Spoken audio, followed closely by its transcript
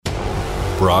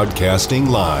Broadcasting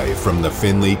live from the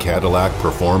Finley Cadillac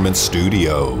Performance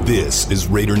Studio. This is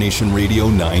Raider Nation Radio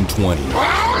 920.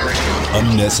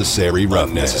 Unnecessary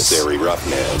Roughness. Unnecessary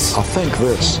Roughness. I think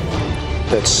this,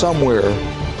 that somewhere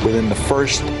within the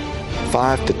first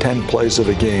 5 to 10 plays of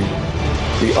the game,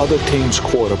 the other team's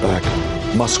quarterback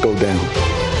must go down.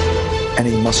 And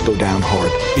he must go down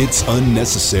hard. It's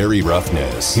Unnecessary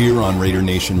Roughness here on Raider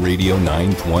Nation Radio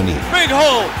 920. Big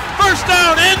hole, first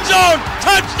down, end zone,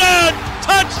 touchdown,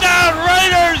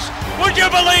 Raiders! Would you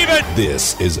believe it?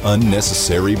 This is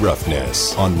Unnecessary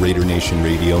Roughness on Raider Nation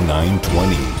Radio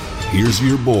 920. Here's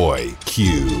your boy,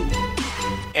 Q.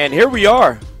 And here we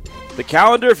are. The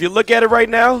calendar, if you look at it right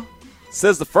now,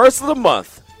 says the first of the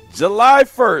month, July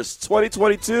 1st,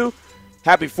 2022.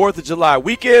 Happy 4th of July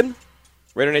weekend.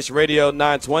 Raider Nation Radio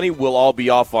 920 will all be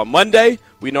off on Monday.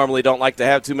 We normally don't like to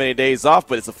have too many days off,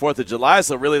 but it's the 4th of July,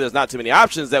 so really there's not too many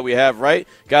options that we have, right?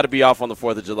 Got to be off on the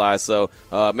 4th of July, so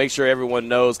make sure everyone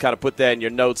knows, kind of put that in your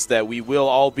notes that we will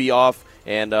all be off,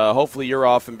 and hopefully you're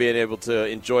off and being able to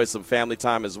enjoy some family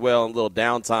time as well and a little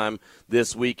downtime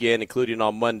this weekend, including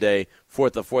on Monday,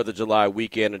 4th of July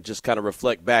weekend, and just kind of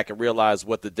reflect back and realize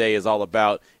what the day is all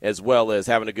about, as well as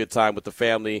having a good time with the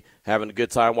family, having a good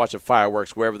time watching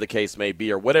fireworks, wherever the case may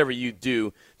be, or whatever you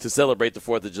do to celebrate the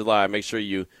 4th of July. Make sure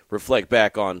you reflect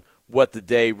back on what the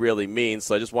day really means.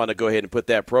 So I just want to go ahead and put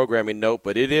that programming note,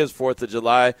 but it is 4th of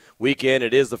July weekend.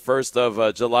 It is the 1st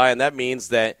of July, and that means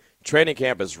that training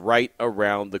camp is right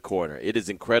around the corner. It is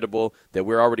incredible that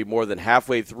we're already more than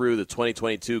halfway through the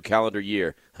 2022 calendar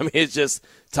year. I mean, it's just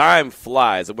time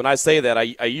flies. And when I say that,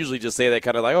 I usually just say that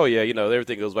kind of like, oh, yeah,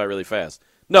 everything goes by really fast.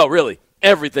 No, really,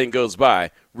 everything goes by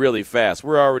really fast.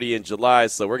 We're already in July,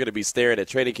 so we're going to be staring at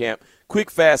training camp quick,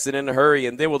 fast, and in a hurry,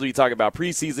 and then we'll be talking about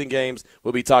preseason games.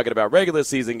 We'll be talking about regular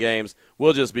season games.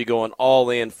 We'll just be going all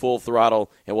in, full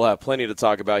throttle, and we'll have plenty to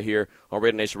talk about here on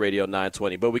Raider Nation Radio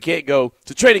 920. But we can't go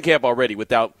to training camp already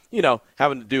without,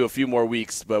 having to do a few more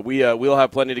weeks. But we'll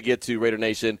have plenty to get to, Raider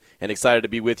Nation, and excited to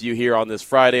be with you here on this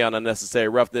Friday on Unnecessary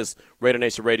Roughness. Raider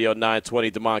Nation Radio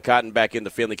 920. Damon Cotton back in the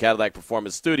Finley Cadillac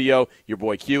Performance Studio. Your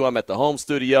boy Q. I'm at the home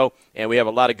studio, and we have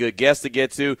a lot of good guests to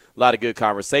get to, a lot of good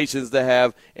conversations to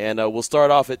have, and we'll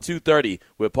start off at 2:30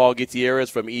 with Paul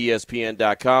Gutierrez from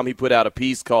ESPN.com. He put out a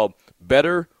piece called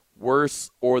Better,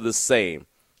 Worse, or the Same,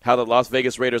 how the Las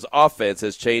Vegas Raiders offense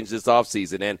has changed this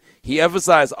offseason. And he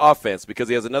emphasized offense because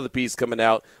he has another piece coming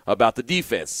out about the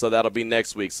defense, so that'll be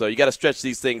next week. So you got to stretch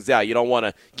these things out. You don't want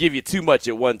to give you too much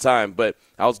at one time. But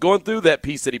I was going through that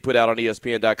piece that he put out on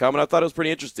ESPN.com, and I thought it was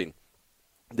pretty interesting.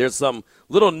 There's some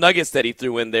little nuggets that he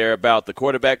threw in there about the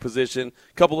quarterback position,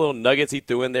 a couple little nuggets he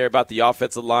threw in there about the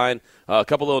offensive line, a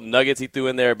couple little nuggets he threw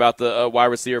in there about the wide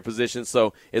receiver position.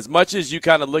 So as much as you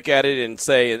kind of look at it and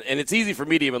say, and it's easy for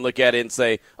me to even look at it and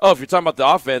say, oh, if you're talking about the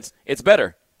offense, it's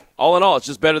better. All in all, it's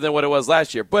just better than what it was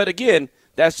last year. But again,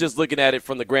 that's just looking at it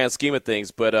from the grand scheme of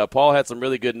things. But Paul had some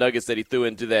really good nuggets that he threw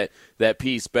into that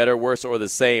piece, better, worse, or the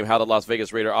same, how the Las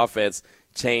Vegas Raider offense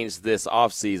changed this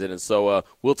offseason. And so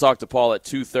we'll talk to Paul at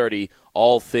 2:30,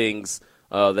 all things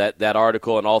that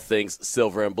article and all things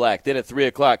silver and black. Then at 3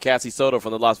 o'clock, Cassie Soto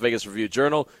from the Las Vegas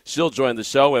Review-Journal, she'll join the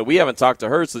show. And we haven't talked to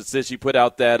her since she put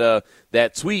out that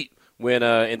tweet when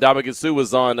Ndamukong Suh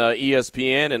was on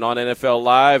ESPN and on NFL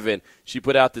Live, and she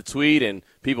put out the tweet, and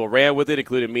people ran with it,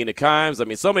 including Mina Kimes. I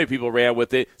mean, so many people ran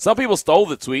with it. Some people stole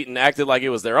the tweet and acted like it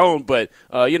was their own, but,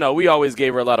 we always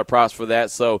gave her a lot of props for that.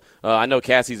 So I know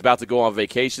Cassie's about to go on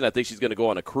vacation. I think she's going to go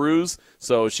on a cruise.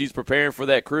 So she's preparing for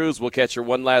that cruise. We'll catch her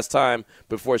one last time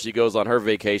before she goes on her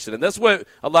vacation. And that's what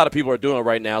a lot of people are doing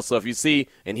right now. So if you see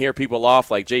and hear people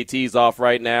off, like JT's off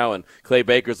right now and Clay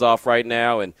Baker's off right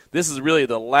now, and this is really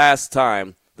the last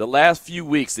time, the last few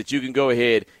weeks that you can go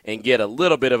ahead and get a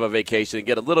little bit of a vacation and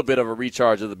get a little bit of a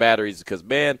recharge of the batteries because,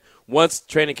 man, once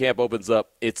training camp opens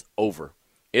up, it's over.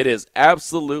 It is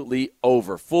absolutely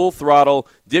over. Full throttle,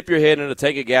 dip your head in a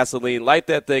tank of gasoline, light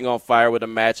that thing on fire with a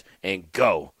match, and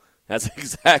go. That's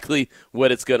exactly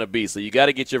what it's going to be. So you got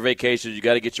to get your vacation. You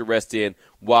got to get your rest in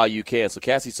while you can. So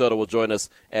Cassie Soto will join us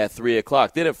at 3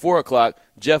 o'clock. Then at 4 o'clock,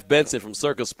 Jeff Benson from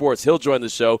Circa Sports, he'll join the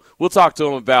show. We'll talk to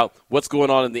him about what's going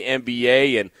on in the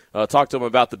NBA and talk to him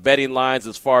about the betting lines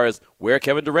as far as where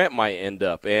Kevin Durant might end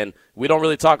up. And we don't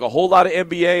really talk a whole lot of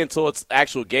NBA until it's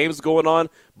actual games going on.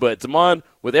 But, Damon,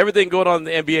 with everything going on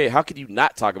in the NBA, how could you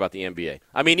not talk about the NBA?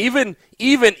 I mean, even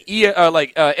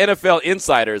NFL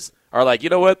insiders are like, you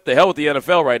know what, the hell with the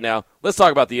NFL right now. Let's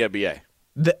talk about the NBA.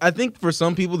 I think for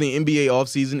some people, the NBA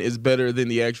offseason is better than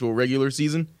the actual regular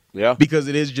season. Yeah. Because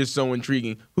it is just so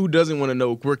intriguing. Who doesn't want to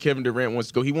know where Kevin Durant wants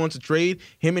to go? He wants to trade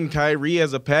him and Kyrie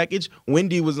as a package.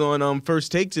 Wendy was on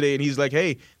First Take today, and he's like,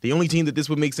 hey, the only team that this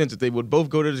would make sense if they would both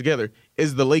go there together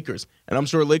is the Lakers. And I'm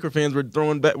sure Laker fans were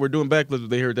doing backflips when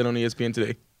they heard that on ESPN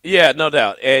today. Yeah, no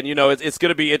doubt. And, it's going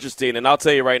to be interesting. And I'll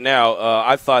tell you right now,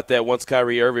 I thought that once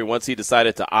Kyrie Irving, once he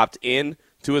decided to opt in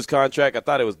to his contract, I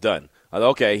thought it was done. I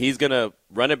thought, okay, he's going to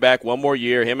run it back one more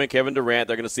year. Him and Kevin Durant,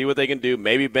 they're going to see what they can do.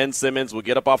 Maybe Ben Simmons will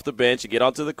get up off the bench and get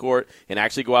onto the court and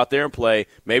actually go out there and play.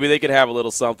 Maybe they could have a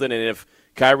little something. And if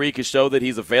Kyrie could show that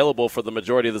he's available for the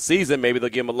majority of the season, maybe they'll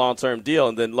give him a long-term deal.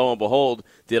 And then, lo and behold,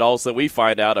 did all of a sudden we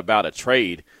find out about a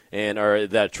trade or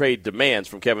that trade demands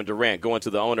from Kevin Durant going to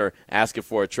the owner asking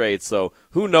for a trade. So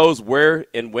who knows where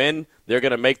and when they're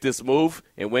going to make this move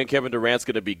and when Kevin Durant's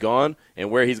going to be gone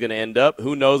and where he's going to end up.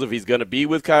 Who knows if he's going to be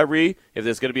with Kyrie, if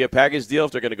there's going to be a package deal,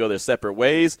 if they're going to go their separate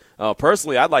ways.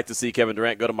 Personally, I'd like to see Kevin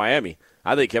Durant go to Miami.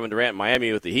 I think Kevin Durant in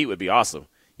Miami with the Heat would be awesome.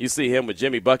 You see him with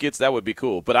Jimmy Buckets, that would be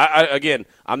cool. But,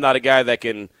 I'm not a guy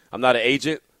I'm not an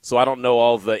agent. So I don't know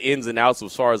all the ins and outs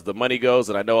as far as the money goes,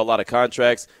 and I know a lot of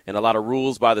contracts and a lot of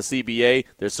rules by the CBA.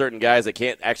 There's certain guys that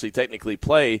can't actually technically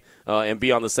play and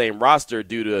be on the same roster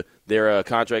due to their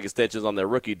contract extensions on their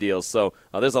rookie deals. So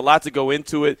there's a lot to go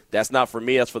into it. That's not for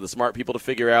me. That's for the smart people to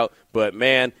figure out. But,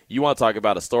 man, you want to talk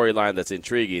about a storyline that's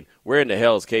intriguing. Where in the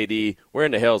hell is KD? Where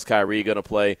in the hell is Kyrie going to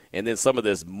play? And then some of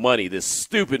this money, this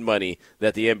stupid money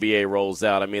that the NBA rolls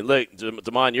out. I mean, look,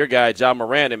 Damon, your guy, John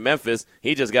Moran in Memphis,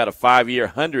 he just got a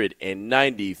 5-year,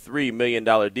 $193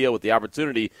 million deal with the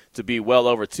opportunity to be well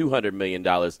over $200 million.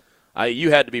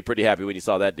 You had to be pretty happy when you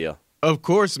saw that deal. Of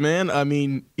course, man. I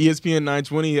mean, ESPN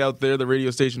 920 out there, the radio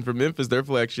station for Memphis, their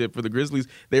flagship for the Grizzlies,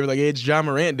 they were like, hey, it's John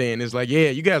Morant Day. And it's like, yeah,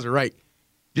 you guys are right.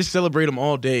 Just celebrate him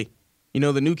all day.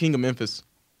 The new king of Memphis,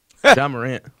 John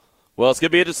Morant. Well, it's going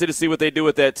to be interesting to see what they do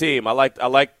with that team. I like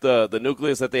the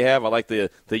nucleus that they have. I like the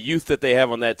youth that they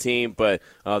have on that team, but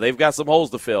they've got some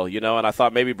holes to fill, and I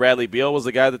thought maybe Bradley Beal was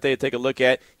the guy that they'd take a look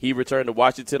at. He returned to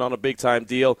Washington on a big-time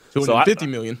deal. $250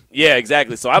 million. Yeah,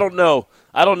 exactly. So I don't know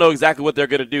exactly what they're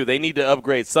going to do. They need to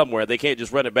upgrade somewhere. They can't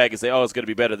just run it back and say, oh, it's going to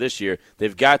be better this year.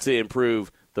 They've got to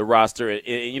improve the roster.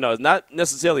 It's not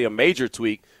necessarily a major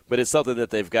tweak, but it's something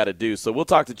that they've got to do. So we'll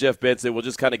talk to Jeff Benson. We'll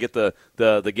just kind of get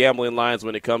the gambling lines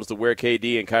when it comes to where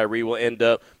KD and Kyrie will end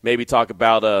up. Maybe talk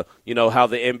about how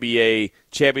the NBA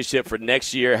championship for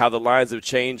next year, how the lines have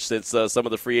changed since some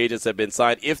of the free agents have been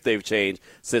signed, if they've changed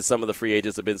since some of the free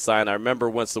agents have been signed. I remember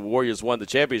once the Warriors won the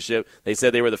championship, they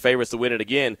said they were the favorites to win it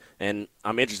again, and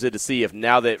I'm interested to see if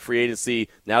now that free agency,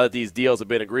 now that these deals have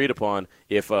been agreed upon,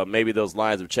 if maybe those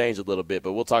lines have changed a little bit.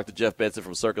 But we'll talk to Jeff Benson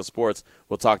from Circa Sports.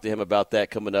 We'll talk to him about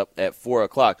that coming up at 4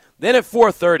 o'clock. Then at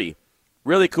 4:30,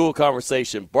 really cool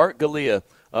conversation. Bart Galea,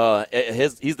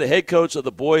 he's the head coach of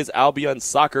the Boys Albion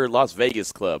Soccer Las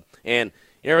Vegas Club. And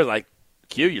you're like,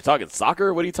 Q, you're talking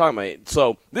soccer? What are you talking about?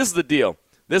 So this is the deal.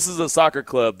 This is a soccer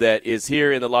club that is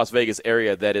here in the Las Vegas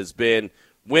area that has been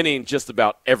winning just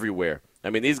about everywhere. I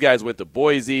mean, these guys went to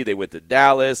Boise. They went to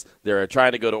Dallas. They're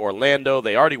trying to go to Orlando.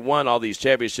 They already won all these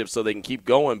championships so they can keep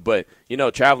going. But,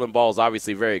 traveling ball is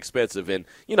obviously very expensive. And,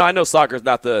 I know soccer is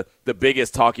not the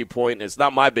biggest talking point. It's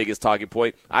not my biggest talking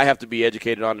point. I have to be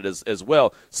educated on it as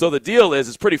well. So the deal is,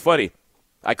 it's pretty funny.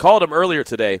 I called him earlier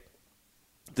today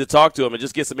to talk to him and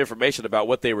just get some information about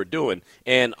what they were doing.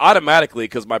 And automatically,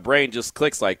 because my brain just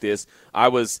clicks like this, I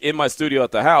was in my studio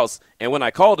at the house, and when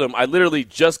I called him, I literally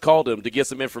just called him to get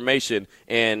some information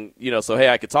and, so, hey,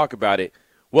 I could talk about it.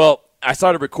 Well, I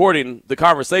started recording the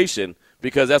conversation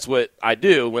because that's what I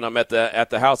do when I'm at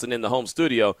the house and in the home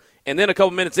studio. And then a couple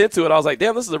minutes into it, I was like,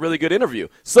 damn, this is a really good interview.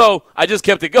 So I just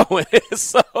kept it going.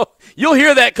 So you'll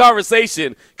hear that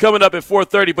conversation coming up at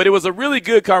 4:30. But it was a really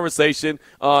good conversation.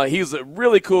 He's a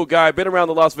really cool guy, been around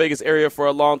the Las Vegas area for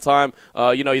a long time.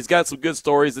 He's got some good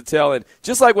stories to tell. And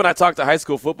just like when I talk to high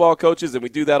school football coaches, and we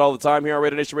do that all the time here on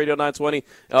Raider Nation Radio 920,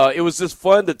 it was just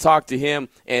fun to talk to him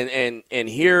and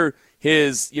hear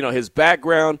his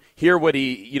background, hear what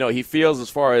he feels as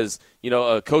far as,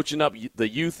 coaching up the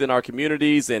youth in our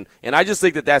communities. And I just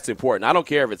think that that's important. I don't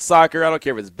care if it's soccer. I don't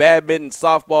care if it's badminton,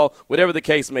 softball, whatever the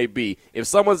case may be. If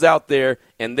someone's out there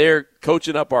and they're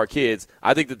coaching up our kids,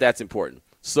 I think that that's important.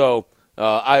 So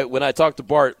when I talked to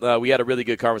Bart, we had a really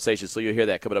good conversation. So you'll hear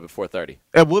that coming up at 4:30.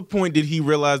 At what point did he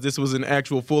realize this was an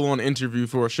actual full-on interview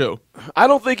for a show? I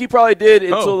don't think he probably did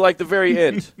until like the very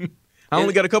end. I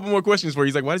only got a couple more questions for you.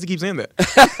 He's like, why does he keep saying that?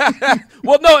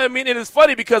 Well, no, I mean, and it's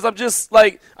funny because I'm just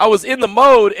like, I was in the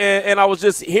mode and I was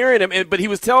just hearing him, but he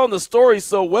was telling the story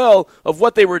so well of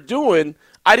what they were doing.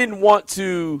 I didn't want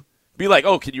to be like,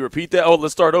 oh, can you repeat that? Oh,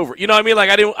 let's start over. You know what I mean?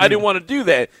 Like I didn't want to do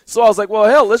that. So I was like, well,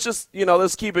 hell, let's just,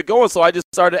 let's keep it going. So I just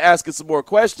started asking some more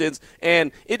questions.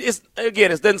 And it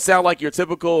doesn't sound like your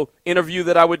typical interview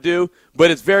that I would do,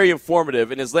 but it's very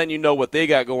informative and it's letting you know what they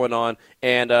got going on.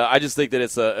 And I just think that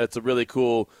it's a really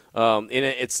cool. And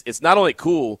it's not only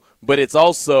cool, but it's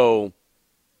also.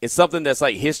 It's something that's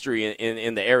like history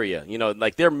in the area.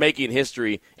 Like they're making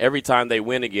history every time they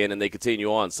win again and they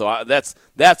continue on. So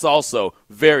that's also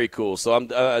very cool. So I'm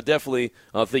definitely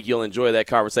think you'll enjoy that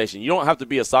conversation. You don't have to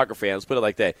be a soccer fan. Let's put it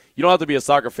like that. You don't have to be a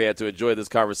soccer fan to enjoy this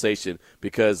conversation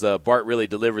because Bart really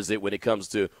delivers it when it comes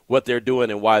to what they're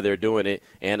doing and why they're doing it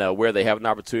and where they have an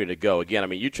opportunity to go. Again, I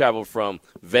mean, you travel from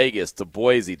Vegas to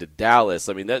Boise to Dallas.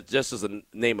 I mean, that just is to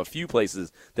name a few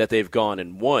places that they've gone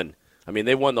and won. I mean,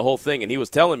 they won the whole thing, and he was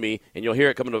telling me, and you'll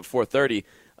hear it coming up at 4:30.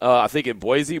 I think in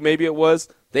Boise, maybe it was.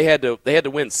 They had to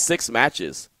win 6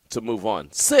 matches to move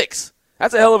on. 6.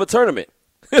 That's a hell of a tournament,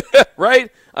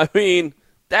 right? I mean,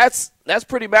 that's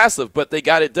pretty massive. But they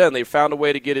got it done. They found a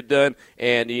way to get it done,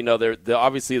 and they're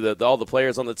obviously all the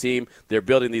players on the team. They're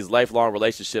building these lifelong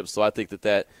relationships. So I think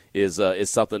that is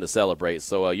something to celebrate.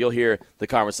 So you'll hear the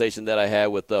conversation that I had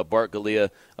with Bart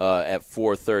Galea at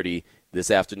 4:30. This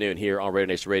afternoon here on Raider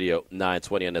Nation Radio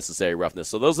 920 Unnecessary Roughness.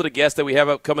 So those are the guests that we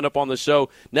have coming up on the show.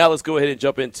 Now let's go ahead and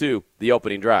jump into the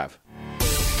opening drive.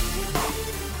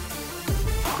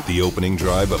 The opening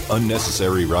drive of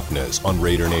Unnecessary Roughness on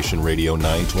Raider Nation Radio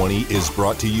 920 is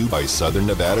brought to you by Southern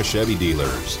Nevada Chevy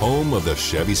Dealers, home of the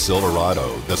Chevy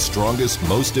Silverado, the strongest,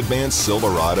 most advanced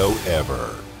Silverado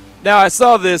ever. Now, I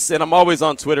saw this, and I'm always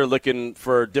on Twitter looking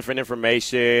for different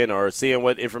information or seeing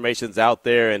what information's out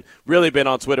there, and really been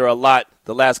on Twitter a lot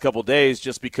the last couple days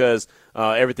just because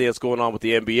everything that's going on with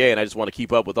the NBA, and I just want to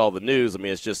keep up with all the news. I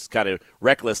mean, it's just kind of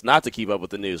reckless not to keep up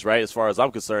with the news, right? As far as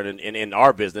I'm concerned, and in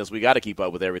our business, we got to keep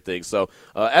up with everything. So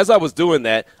as I was doing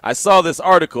that, I saw this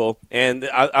article, and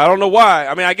I don't know why.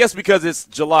 I mean, I guess because it's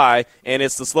July and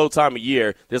it's the slow time of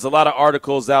year. There's a lot of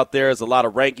articles out there. There's a lot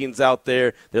of rankings out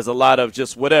there. There's a lot of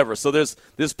just whatever. So there's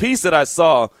this piece that I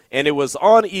saw, and it was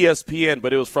on ESPN,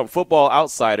 but it was from Football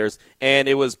Outsiders, and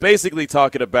it was basically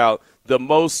talking about the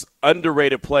most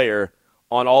underrated player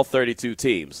on all 32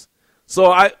 teams.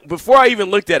 So before I even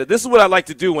looked at it, this is what I like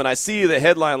to do when I see the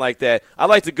headline like that. I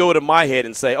like to go to my head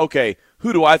and say, okay,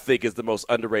 who do I think is the most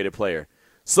underrated player?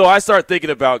 So I start thinking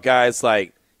about guys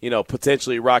like,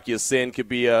 potentially Rocky Sin could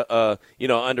be a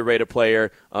underrated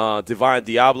player. Divine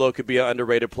Diablo could be an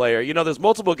underrated player. There's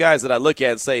multiple guys that I look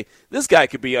at and say, this guy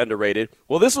could be underrated.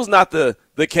 Well, this was not the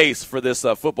case for this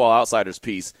Football Outsiders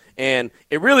piece. And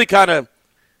it really kind of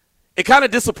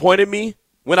disappointed me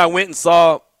when I went and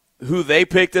saw who they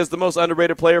picked as the most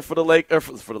underrated player for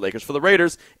the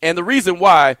Raiders. And the reason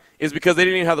why is because they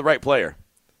didn't even have the right player.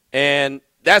 And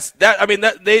they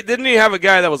didn't even have a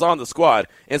guy that was on the squad.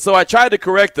 And so I tried to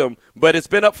correct them, but it's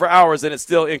been up for hours and it's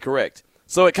still incorrect.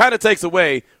 So it kind of takes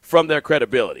away from their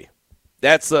credibility.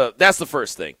 That's the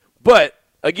first thing. But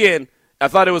again, I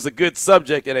thought it was a good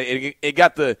subject, and it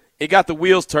got the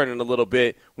wheels turning a little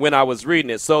bit when I was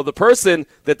reading it. So the person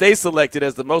that they selected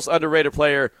as the most underrated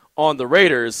player on the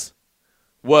Raiders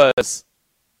was,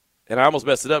 and I almost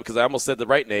messed it up because I almost said the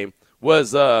right name,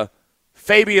 was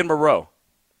Fabian Moreau.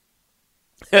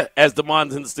 As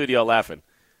Damon's in the studio laughing.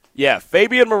 Yeah,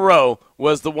 Fabian Moreau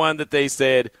was the one that they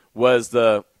said was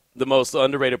the most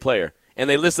underrated player, and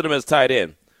they listed him as tight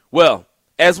end. Well,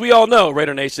 as we all know,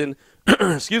 Raider Nation,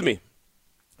 excuse me,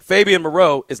 Fabian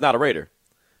Moreau is not a Raider.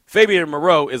 Fabian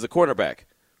Moreau is a cornerback.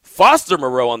 Foster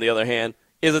Moreau, on the other hand,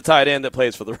 is a tight end that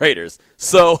plays for the Raiders.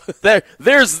 So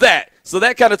there's that. So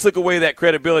that kind of took away that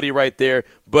credibility right there.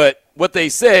 But what they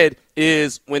said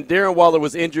is when Darren Waller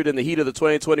was injured in the heat of the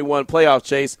 2021 playoff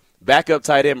chase, backup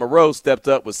tight end Moreau stepped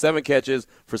up with 7 catches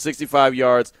for 65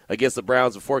 yards against the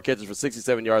Browns and 4 catches for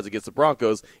 67 yards against the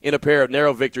Broncos in a pair of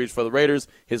narrow victories for the Raiders.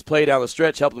 His play down the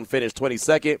stretch helped him finish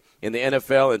 22nd in the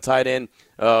NFL and tight end,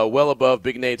 well above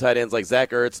big-name tight ends like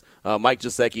Zach Ertz, Mike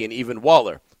Gesicki, and even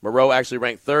Waller. Moreau actually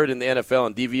ranked 3rd in the NFL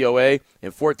in DVOA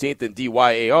and 14th in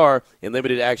DYAR in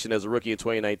limited action as a rookie in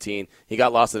 2019. He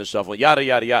got lost in the shuffle, yada,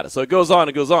 yada, yada. So it goes on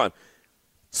and goes on.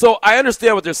 So I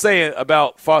understand what they're saying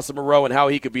about Foster Moreau and how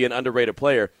he could be an underrated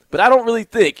player, but I don't really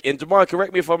think, and Jamar,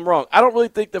 correct me if I'm wrong, I don't really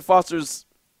think that Foster's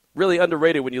really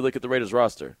underrated when you look at the Raiders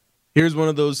roster. Here's one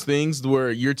of those things where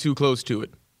you're too close to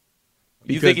it.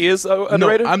 You think he is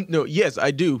underrated? Yes, I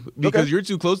do. Because you're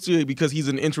too close to it because he's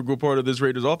an integral part of this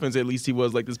Raiders offense. At least he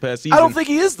was like this past season. I don't think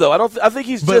he is, though. I think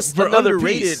he's just another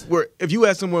piece. Where if you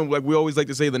ask someone, like we always like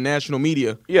to say, the national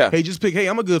media, hey, just pick, hey,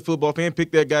 I'm a good football fan.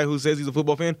 Pick that guy who says he's a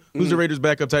football fan. Who's the Raiders'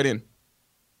 backup tight end?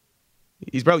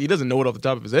 He doesn't know it off the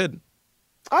top of his head.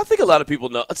 I think a lot of people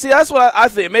know. See, that's what I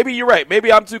think. Maybe you're right.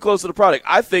 Maybe I'm too close to the product.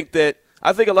 I think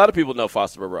a lot of people know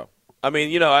Foster Moreau. I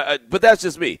mean, but that's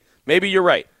just me. Maybe you're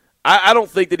right. I don't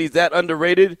think that he's that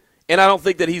underrated, and I don't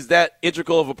think that he's that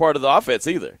integral of a part of the offense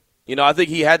either. I think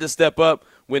he had to step up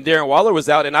when Darren Waller was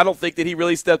out, and I don't think that he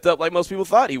really stepped up like most people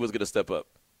thought he was going to step up.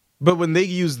 But when they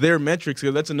use their metrics,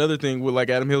 that's another thing. Like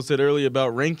Adam Hill said earlier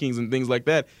about rankings and things like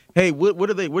that. Hey, what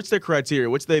are they? What's their criteria?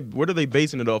 What are they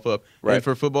basing it off of? Right. And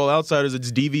for Football Outsiders,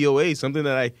 it's DVOA, something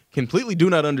that I completely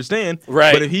do not understand.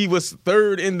 Right. But if he was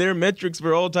third in their metrics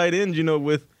for all tight ends,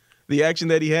 with the action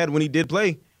that he had when he did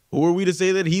play, who are we to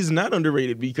say that he's not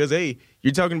underrated? Because hey,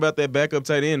 you're talking about that backup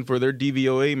tight end for their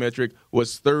DVOA metric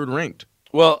was third ranked.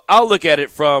 Well, I'll look at it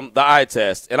from the eye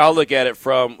test, and I'll look at it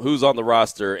from who's on the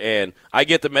roster, and I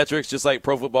get the metrics just like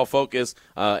Pro Football Focus.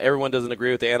 Everyone doesn't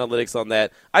agree with the analytics on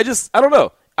that. I don't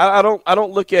know. I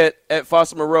don't look at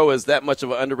Foster Moreau as that much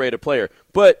of an underrated player.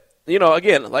 But,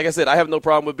 again, like I said, I have no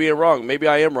problem with being wrong. Maybe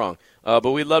I am wrong.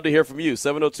 But we'd love to hear from you.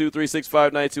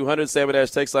 702-365-9200. Salmon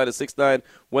Dash text line is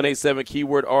 69187,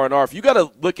 keyword R&R. If you got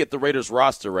to look at the Raiders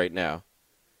roster right now,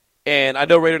 and I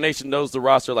know Raider Nation knows the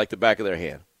roster like the back of their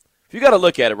hand. If you got to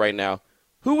look at it right now,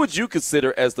 who would you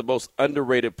consider as the most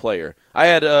underrated player? I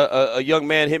had a young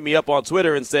man hit me up on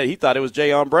Twitter and said he thought it was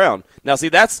Jayon Brown. Now, see,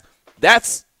 that's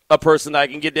a person I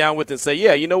can get down with and say,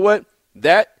 yeah, you know what?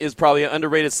 That is probably an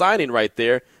underrated signing right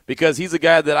there because he's a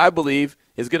guy that I believe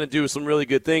is going to do some really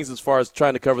good things as far as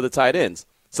trying to cover the tight ends,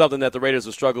 something that the Raiders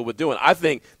have struggled with doing. I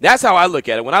think that's how I look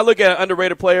at it. When I look at an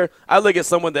underrated player, I look at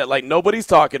someone that, like, nobody's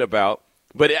talking about,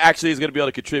 but it actually is going to be able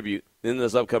to contribute in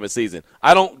this upcoming season.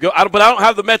 But I don't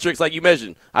have the metrics like you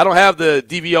mentioned. I don't have the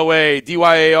DVOA,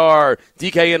 DYAR,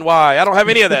 DKNY. I don't have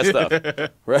any of that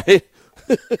stuff, right?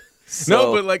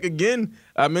 No, but like again,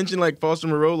 I mentioned like Foster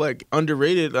Moreau, like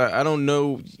underrated. I don't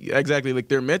know exactly like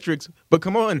their metrics, but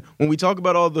come on, when we talk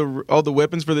about all the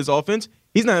weapons for this offense,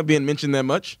 he's not being mentioned that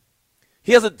much.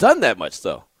 He hasn't done that much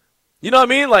though. You know what I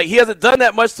mean? Like he hasn't done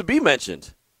that much to be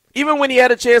mentioned. Even when he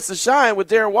had a chance to shine with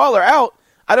Darren Waller out,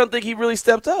 I don't think he really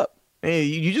stepped up. Hey,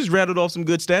 you just rattled off some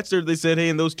good stats there. They said, hey,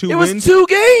 in those two wins. It was 2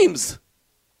 games.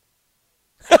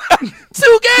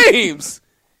 2 games.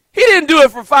 He didn't do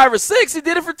it for 5 or 6. He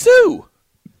did it for 2.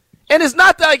 And it's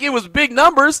not like it was big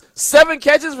numbers. 7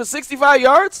 catches for 65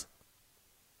 yards.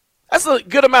 That's a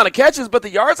good amount of catches, but the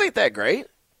yards ain't that great.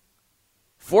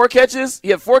 4 catches. He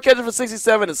had 4 catches for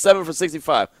 67 and 7 for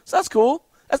 65. So that's cool.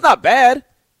 That's not bad.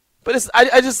 But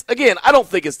I don't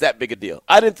think it's that big a deal.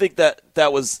 I didn't think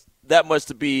that was that much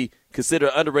to be considered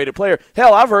an underrated player.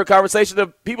 Hell, I've heard conversation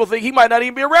of people think he might not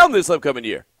even be around this upcoming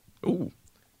year. Ooh.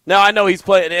 Now, I know he's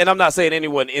playing, and I'm not saying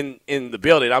anyone in the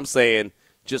building. I'm saying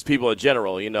just people in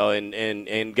general,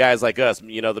 and guys like us,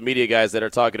 the media guys that are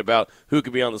talking about who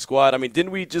could be on the squad. I mean,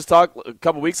 didn't we just talk a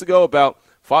couple weeks ago about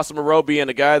Foster Moreau being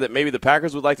a guy that maybe the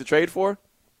Packers would like to trade for?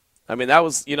 I mean, that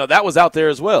was out there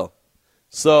as well.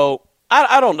 So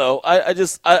I don't know. I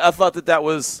thought that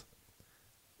was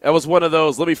one of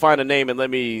those. Let me find a name and let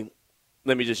me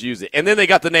just use it. And then they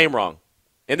got the name wrong,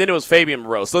 and then it was Fabian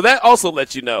Moreau. So that also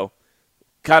lets you know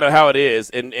kind of how it is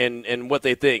and what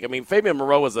they think. I mean, Fabian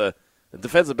Moreau was a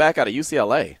defensive back out of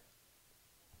UCLA.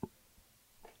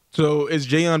 So is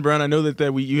Jayon Brown? I know that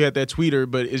you had that tweeter,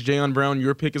 but is Jayon Brown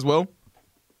your pick as well?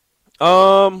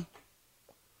 Let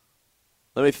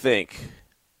me think.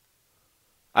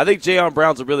 I think Jayon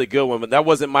Brown's a really good one, but that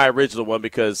wasn't my original one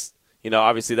because,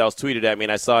 obviously that was tweeted at me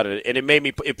and I saw it and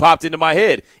it popped into my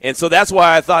head. And so that's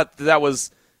why I thought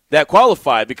that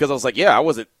qualified because I was like, yeah, I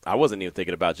wasn't even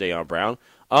thinking about Jayon Brown.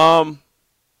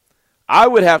 I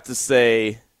would have to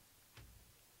say,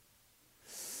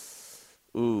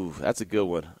 ooh, that's a good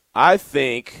one. I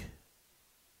think,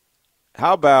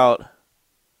 how about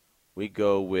we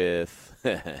go with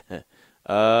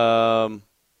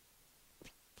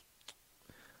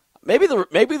maybe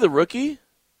the rookie,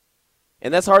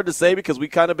 and that's hard to say because we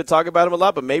kind of been talking about him a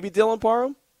lot, but maybe Dylan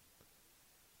Parham?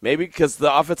 Maybe because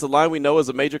the offensive line we know is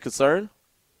a major concern.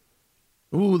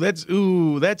 That's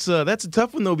a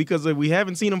tough one though because we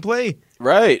haven't seen him play.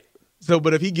 Right. So,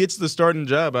 but if he gets the starting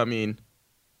job, I mean,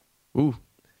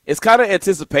 it's kind of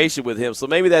anticipation with him, so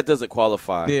maybe that doesn't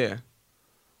qualify. Yeah.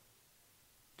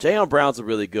 Jayon Brown's a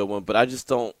really good one, but I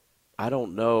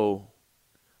don't know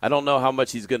how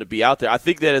much he's going to be out there. I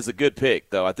think that is a good pick,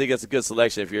 though. I think that's a good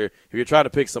selection. If you're trying to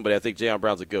pick somebody, I think Jayon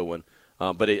Brown's a good one.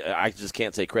 But I just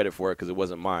can't take credit for it because it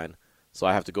wasn't mine, so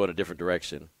I have to go in a different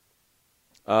direction.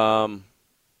 Jerron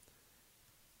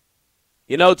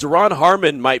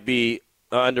Harmon might be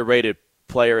an underrated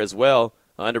player as well,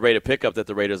 an underrated pickup that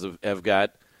the Raiders have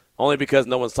got, only because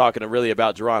no one's talking really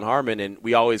about Jerron Harmon, and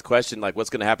we always question, like, what's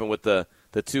going to happen with the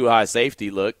the too high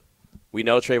safety look. We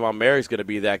know Trayvon Merrick's going to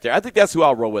be back there. I think that's who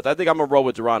I'll roll with. I think I'm going to roll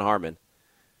with Duron Harmon.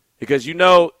 Because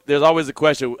there's always a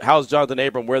question, how's Jonathan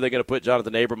Abram? Where are they going to put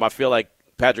Jonathan Abram? I feel like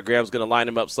Patrick Graham's going to line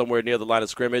him up somewhere near the line of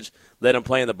scrimmage, let him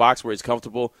play in the box where he's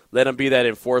comfortable, let him be that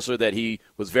enforcer that he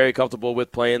was very comfortable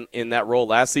with playing in that role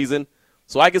last season.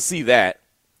 So I can see that.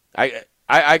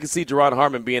 I can see Duron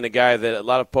Harmon being a guy that a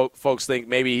lot of folks think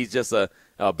maybe he's just a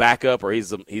backup or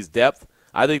he's depth.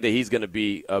 I think that he's going to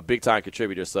be a big-time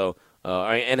contributor. So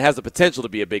and has the potential to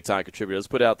be a big-time contributor. Let's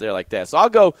put it out there like that.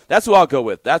 So that's who I'll go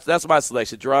with. That's my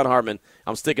selection, Duron Harmon.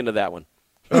 I'm sticking to that one.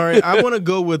 All right, I want to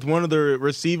go with one of the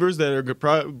receivers that are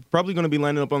probably going to be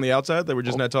lining up on the outside that we're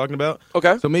just not talking about.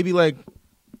 Okay. So maybe like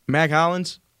Mac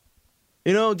Hollins.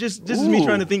 Just is me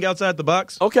trying to think outside the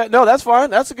box. Okay, no, that's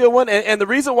fine. That's a good one. And the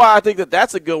reason why I think that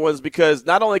that's a good one is because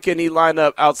not only can he line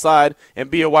up outside and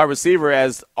be a wide receiver,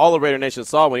 as all of Raider Nation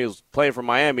saw when he was playing for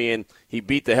Miami and he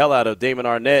beat the hell out of Damon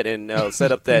Arnett and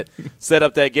set up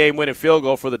that game-winning field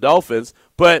goal for the Dolphins,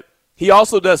 but he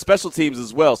also does special teams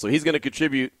as well, so he's going to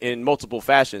contribute in multiple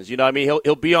fashions. You know what I mean?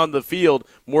 He'll be on the field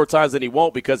more times than he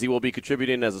won't because he will be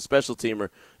contributing as a special teamer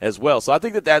as well. So I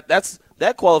think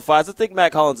that qualifies. I think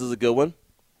Mac Hollins is a good one.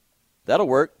 That'll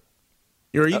work.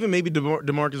 Or even maybe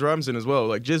Demarcus Robinson as well.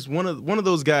 Like just one of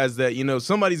those guys that,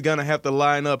 somebody's going to have to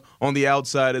line up on the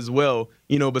outside as well,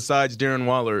 besides Darren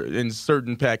Waller in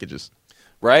certain packages.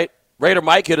 Right. Raider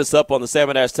Mike hit us up on the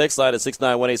Salmon Ash text line at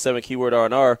 69187 keyword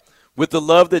R&R. With the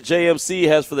love that JMC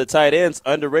has for the tight ends,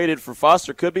 underrated for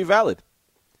Foster could be valid.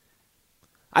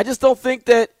 I just don't think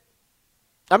that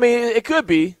 – it could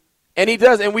be, and he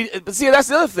does. But see, that's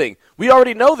the other thing. We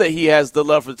already know that he has the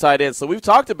love for the tight ends, so we've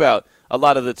talked about a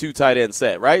lot of the two tight end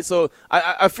set, right? So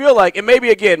I feel like – and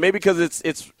maybe because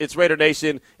it's Raider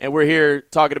Nation and we're here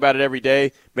talking about it every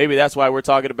day, maybe that's why we're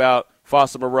talking about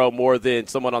Foster Moreau more than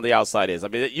someone on the outside is.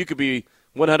 You could be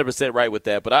 100% right with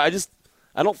that, but I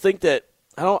don't think that –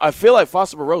 I feel like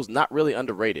Foster Moreau's not really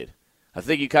underrated. I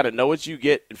think you kind of know what you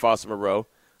get in Foster Moreau.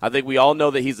 I think we all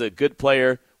know that he's a good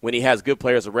player when he has good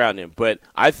players around him. But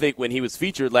I think when he was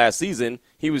featured last season,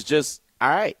 he was just all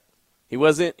right. He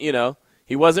wasn't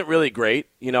really great.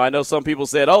 I know some people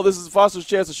said, "Oh, this is Foster's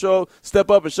chance to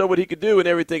step up and show what he could do and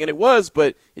everything," and it was,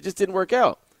 but it just didn't work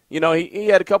out. He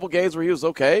had a couple games where he was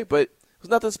okay, but it was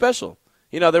nothing special.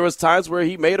 There was times where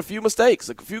he made a few mistakes,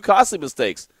 a few costly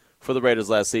mistakes for the Raiders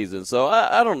last season. So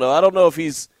I don't know. I don't know if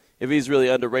he's really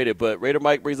underrated, but Raider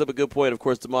Mike brings up a good point. Of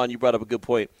course, Damon, you brought up a good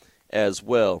point as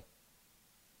well.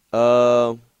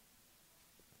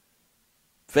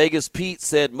 Vegas Pete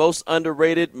said most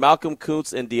underrated, Malcolm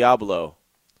Kuntz and Diablo.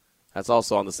 That's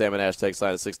also on the Salmon Ash text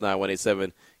line at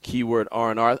 69187, keyword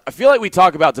R&R. I feel like we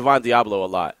talk about Devon Diablo a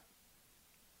lot.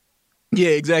 Yeah,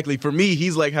 exactly. For me,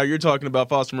 he's like how you're talking about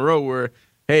Foster Moreau, where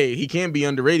hey, he can be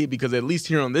underrated because at least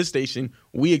here on this station,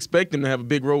 we expect him to have a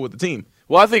big role with the team.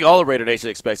 Well, I think all of Raider Nation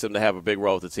expects him to have a big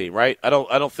role with the team, right? I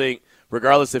don't think,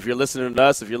 regardless if you're listening to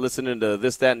us, if you're listening to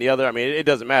this, that, and the other, it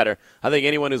doesn't matter. I think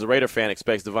anyone who's a Raider fan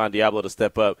expects Devon Diablo to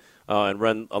step up and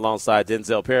run alongside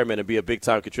Denzel Perryman and be a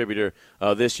big-time contributor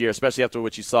this year, especially after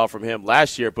what you saw from him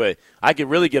last year. But I can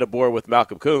really get aboard with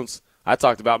Malcolm Kuntz. I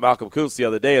talked about Malcolm Kuntz the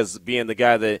other day as being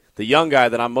the young guy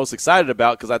that I'm most excited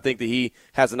about because I think that he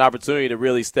has an opportunity to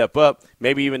really step up,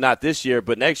 maybe even not this year,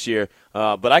 but next year.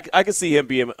 But I can see him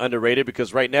being underrated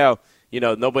because right now,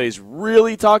 nobody's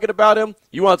really talking about him.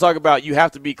 You want to talk about you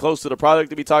have to be close to the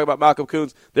product to be talking about Malcolm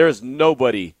Kuntz. There is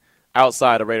nobody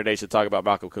outside of Raider Nation talking about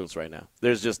Malcolm Kuntz right now.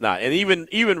 There's just not. And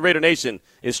even Raider Nation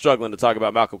is struggling to talk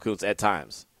about Malcolm Kuntz at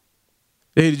times.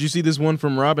 Hey, did you see this one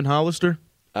from Robin Hollister?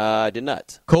 I did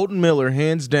not. Kolton Miller,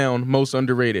 hands down, most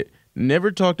underrated.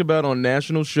 Never talked about on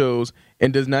national shows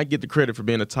and does not get the credit for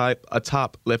being a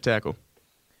top left tackle.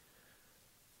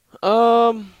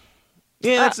 Yeah,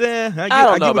 that's I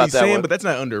get what he's saying, but that's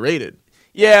not underrated.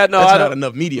 Yeah, no, that's not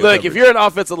enough media. Look, coverage. If you're an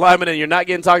offensive lineman and you're not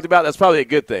getting talked about, that's probably a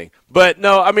good thing. But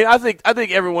no, I think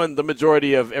the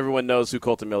majority of everyone knows who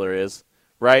Kolton Miller is.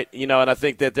 Right? And I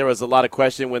think that there was a lot of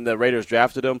question when the Raiders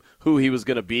drafted him who he was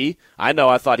going to be. I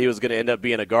thought he was going to end up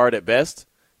being a guard at best,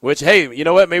 which, hey, you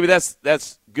know what? Maybe that's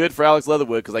good for Alex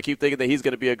Leatherwood because I keep thinking that he's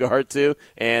going to be a guard too.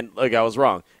 And, look, I was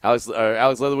wrong. Alex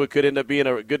Leatherwood could end up being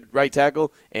a good right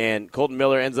tackle, and Kolton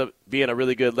Miller ends up being a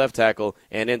really good left tackle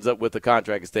and ends up with a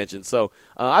contract extension. So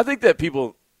I think that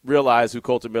people realize who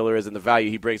Kolton Miller is and the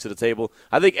value he brings to the table.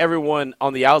 I think everyone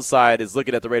on the outside is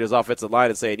looking at the Raiders' offensive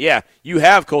line and saying, yeah, you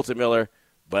have Kolton Miller,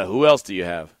 but who else do you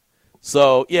have?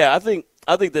 So, yeah, I think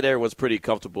that everyone's pretty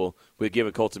comfortable with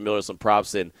giving Kolton Miller some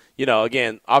props. And,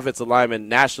 again, offensive linemen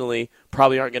nationally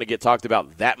probably aren't going to get talked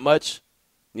about that much,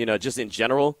 just in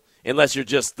general. unless you're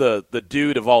just the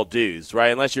dude of all dudes,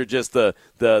 right? Unless you're just the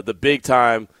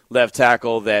big-time left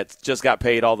tackle that just got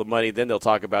paid all the money, then they'll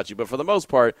talk about you. But for the most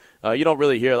part, you don't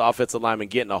really hear the offensive linemen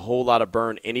getting a whole lot of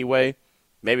burn anyway,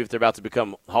 maybe if they're about to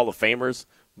become Hall of Famers,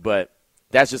 but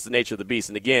that's just the nature of the beast.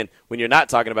 And, again, when you're not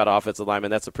talking about offensive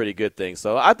linemen, that's a pretty good thing.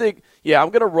 So I think, I'm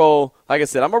going to roll. Like I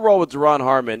said, I'm going to roll with Duron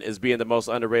Harmon as being the most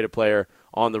underrated player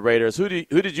on the Raiders. Who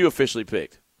did you officially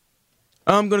pick?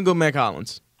 I'm going to go Mac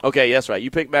Hollins. Okay, that's right.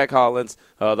 You picked Mac Hollins.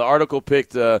 The article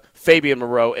picked Fabian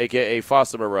Moreau, a.k.a.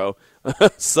 Foster Moreau.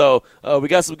 So we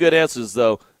got some good answers,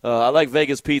 though. I like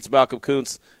Vegas Pete's Malcolm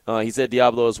Kuntz. He said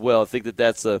Diablo as well. I think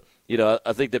that's I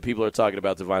think that people are talking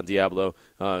about Devon Diablo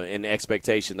in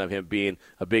expectation of him being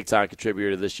a big-time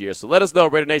contributor this year. So let us know,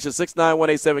 Raider Nation,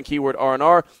 69187, keyword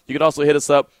R&R. You can also hit us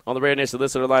up on the Raider Nation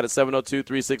listener line at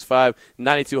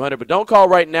 702-365-9200. But don't call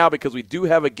right now because we do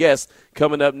have a guest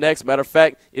coming up next. Matter of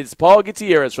fact, it's Paul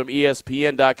Gutierrez from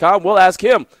ESPN.com. We'll ask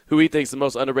him who he thinks the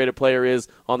most underrated player is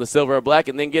on the Silver and Black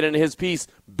and then get into his piece,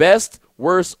 Best,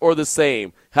 Worse, or the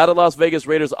Same. How the Las Vegas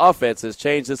Raiders offense has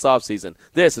changed this offseason.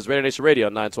 This is Raider Nation Radio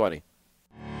 920.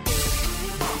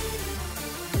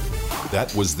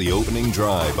 That was the opening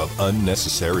drive of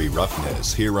Unnecessary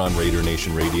Roughness here on Raider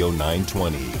Nation Radio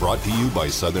 920. Brought to you by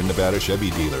Southern Nevada Chevy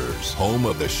Dealers, home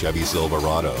of the Chevy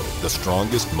Silverado, the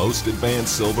strongest, most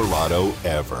advanced Silverado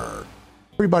ever.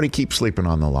 Everybody keeps sleeping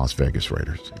on the Las Vegas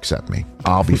Raiders, except me.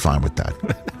 I'll be fine with that.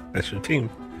 That's your team.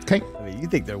 Okay. I mean, you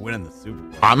think they're winning the Super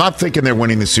Bowl? I'm not thinking they're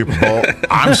winning the Super Bowl.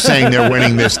 I'm saying they're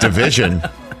winning this division.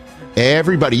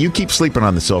 Everybody, you keep sleeping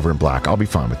on the Silver and Black. I'll be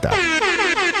fine with that.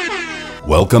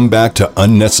 Welcome back to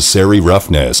Unnecessary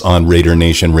Roughness on Raider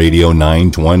Nation Radio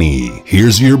 920.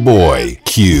 Here's your boy,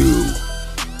 Q.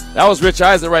 That was Rich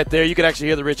Eisen right there. You can actually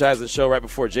hear the Rich Eisen show right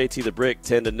before JT the Brick,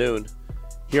 10 to noon,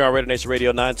 here on Raider Nation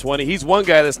Radio 920. He's one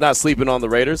guy that's not sleeping on the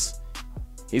Raiders.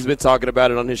 He's been talking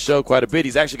about it on his show quite a bit.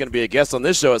 He's actually going to be a guest on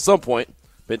this show at some point.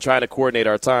 Been trying to coordinate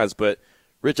our times, but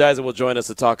Rich Eisen will join us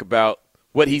to talk about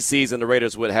what he sees in the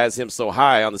Raiders, what has him so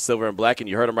high on the Silver and Black. And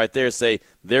you heard him right there say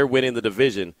they're winning the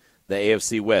division, the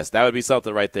AFC West. That would be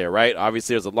something right there, right?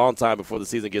 Obviously, there's a long time before the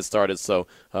season gets started, so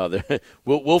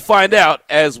we'll find out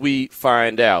as we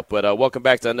find out. But welcome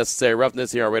back to Unnecessary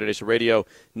Roughness here on Raider Nation Radio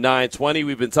 920.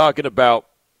 We've been talking about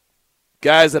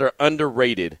guys that are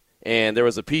underrated, and there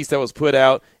was a piece that was put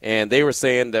out, and they were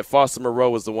saying that Foster Moreau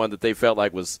was the one that they felt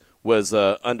like was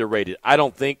underrated. I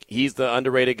don't think he's the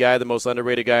underrated guy, the most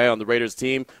underrated guy on the Raiders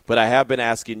team, but I have been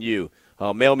asking you.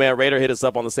 Mailman Raider, hit us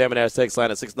up on the Salmon Ash text line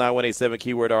at 69187,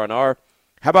 keyword R&R.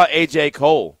 How about A.J.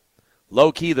 Cole?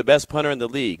 Low-key, the best punter in the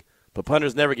league, but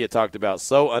punters never get talked about.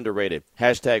 So underrated.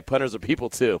 Hashtag punters are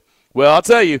people too. Well, I'll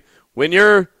tell you, when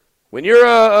you're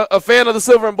a fan of the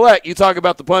Silver and Black, you talk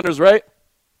about the punters, right?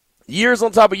 Years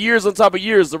on top of years on top of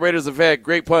years, the Raiders have had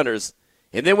great punters.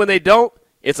 And then when they don't,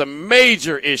 it's a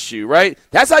major issue, right?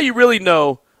 That's how you really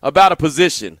know about a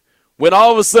position, when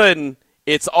all of a sudden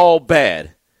it's all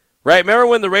bad. Right? Remember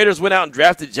when the Raiders went out and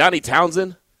drafted Johnny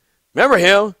Townsend? Remember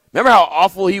him? Remember how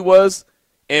awful he was?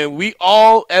 And we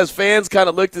all, as fans, kind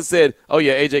of looked and said, oh,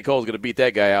 yeah, A.J. Cole's going to beat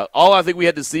that guy out. All I think we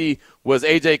had to see was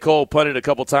A.J. Cole punted a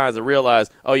couple times and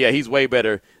realize, oh, yeah, he's way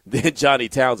better than Johnny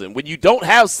Townsend. When you don't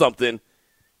have something,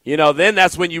 then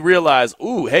that's when you realize,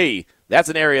 ooh, hey, that's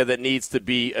an area that needs to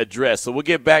be addressed. So we'll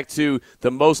get back to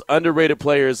the most underrated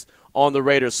players on the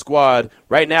Raiders squad.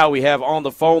 Right now we have on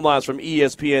the phone lines from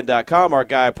ESPN.com our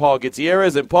guy Paul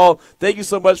Gutierrez. And, Paul, thank you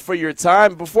so much for your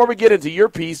time. Before we get into your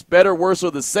piece, better, worse,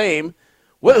 or the same,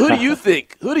 who do you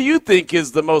think? Who do you think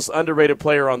is the most underrated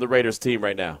player on the Raiders team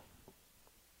right now?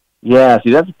 Yeah,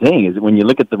 see, that's the thing, is when you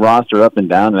look at the roster up and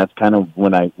down, and that's kind of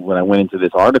when I went into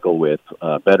this article with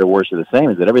better, worse, or the same,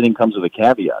 is that everything comes with a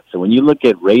caveat. So when you look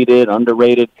at rated,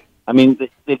 underrated, I mean,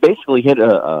 they basically hit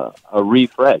a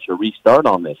refresh, a restart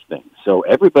on this thing. So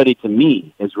everybody, to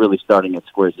me, is really starting at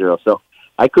square zero. So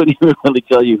I couldn't even really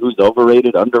tell you who's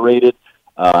overrated, underrated,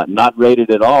 not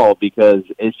rated at all, because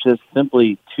it's just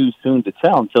simply too soon to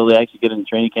tell until they actually get in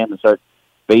training camp and start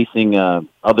facing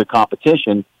other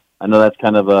competition. I know that's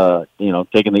kind of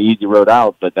taking the easy road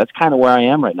out, but that's kind of where I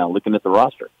am right now, looking at the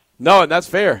roster. No, and that's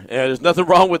fair. There's nothing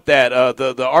wrong with that.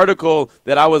 The article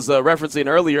that I was referencing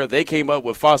earlier, they came up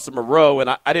with Foster Moreau, and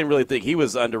I didn't really think he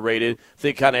was underrated. I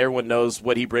think kind of everyone knows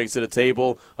what he brings to the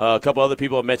table. A couple other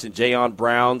people have mentioned Jayon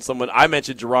Brown. I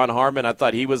mentioned Duron Harmon. I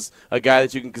thought he was a guy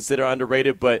that you can consider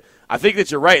underrated, but I think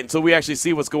that you're right. Until we actually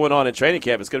see what's going on in training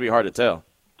camp, it's going to be hard to tell.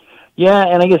 Yeah,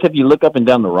 and I guess if you look up and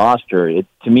down the roster,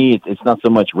 to me, it's not so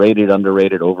much rated,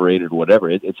 underrated, overrated, whatever.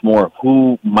 It's more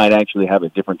who might actually have a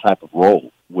different type of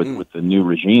role with the new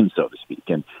regime, so to speak.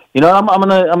 And You know, I'm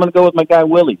gonna go with my guy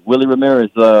Willie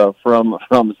Ramirez from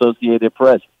Associated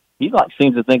Press. He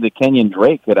seems to think that Kenyon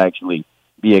Drake could actually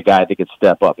be a guy that could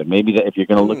step up, and maybe that if you're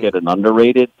going to look at an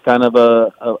underrated kind of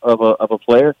a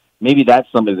player, maybe that's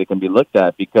somebody that can be looked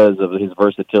at because of his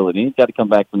versatility. He's got to come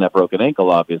back from that broken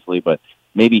ankle, obviously, but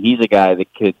maybe he's a guy that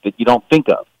you don't think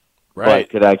of, right?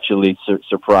 But could actually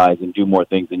surprise and do more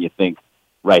things than you think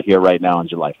right here, right now on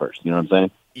July 1st. You know what I'm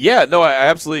saying? Yeah, no, I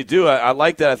absolutely do. I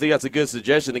like that. I think that's a good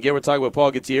suggestion. Again, we're talking with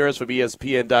Paul Gutierrez from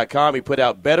ESPN.com. He put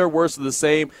out Better, Worse of the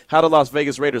Same, How the Las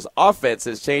Vegas Raiders offense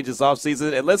has changed this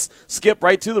offseason. And let's skip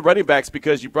right to the running backs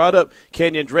because you brought up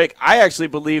Kenyon Drake. I actually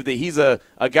believe that he's a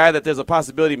guy that there's a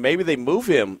possibility maybe they move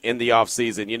him in the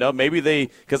offseason. You know, maybe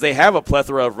because they have a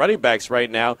plethora of running backs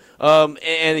right now,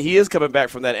 and he is coming back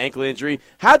from that ankle injury.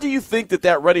 How do you think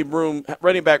that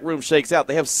running back room shakes out?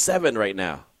 They have 7 right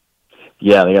now.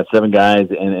 Yeah, they got 7 guys,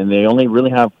 and they only really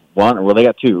have one. Well, they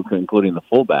got 2, including the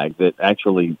fullback, that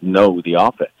actually know the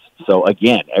offense. So,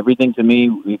 again, everything to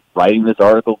me, writing this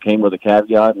article came with a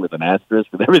caveat, with an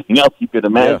asterisk, with everything else you could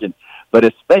imagine. Yeah. But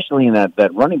especially in that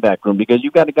running back room, because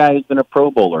you've got a guy who's been a Pro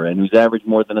Bowler and who's averaged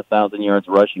more than 1,000 yards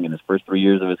rushing in his first 3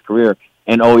 years of his career.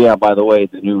 And, oh, yeah, by the way,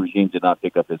 the new regime did not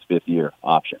pick up his 5th-year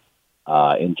option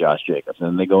in Josh Jacobs. And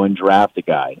then they go and draft a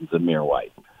guy, Zamir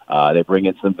White. They bring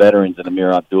in some veterans in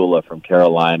Amir Abdullah from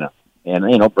Carolina.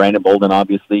 And, you know, Brandon Bolden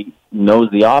obviously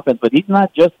knows the offense, but he's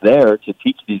not just there to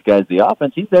teach these guys the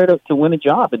offense. He's there to win a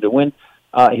job and to win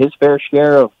his fair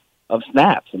share of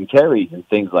snaps and carries and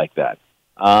things like that.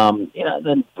 You know,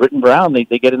 then Britton Brown, they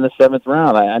get in the 7th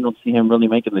round. I don't see him really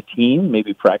making the team,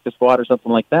 maybe practice squad or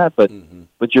something like that. But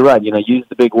but you're right, you know, use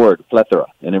the big word, plethora.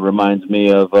 And it reminds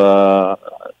me of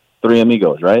Three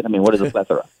Amigos, right? I mean, what is a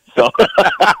plethora? So,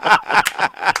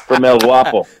 from El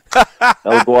Guapo.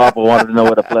 El Guapo wanted to know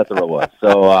what a plethora was.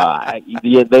 So,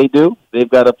 yeah, they do. They've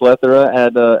got a plethora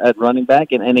at running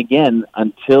back. And again,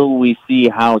 until we see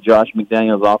how Josh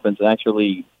McDaniels' offense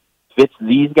actually fits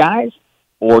these guys,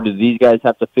 or do these guys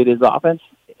have to fit his offense,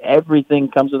 everything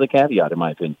comes with a caveat, in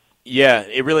my opinion. Yeah,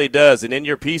 it really does. And in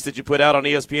your piece that you put out on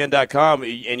ESPN.com,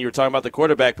 and you were talking about the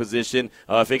quarterback position,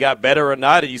 if it got better or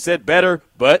not, and you said better,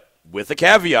 but with a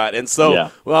caveat. And so,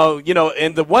 yeah. Well, you know,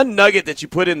 and the one nugget that you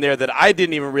put in there that I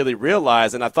didn't even really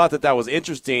realize, and I thought that was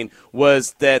interesting,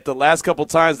 was that the last couple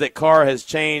times that Carr has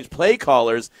changed play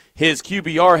callers, his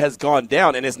QBR has gone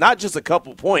down. And it's not just a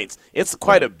couple points. It's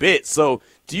quite a bit. So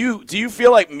do you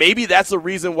feel like maybe that's the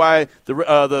reason why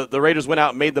the Raiders went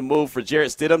out and made the move for Jarrett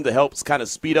Stidham to help kind of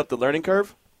speed up the learning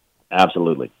curve?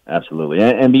 Absolutely.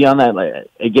 And beyond that,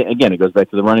 again, it goes back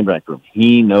to the running back room.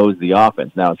 He knows the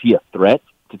offense. Now, is he a threat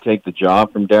to take the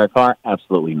job from Derek Carr?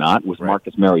 Absolutely not. Was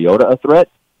Marcus Mariota a threat?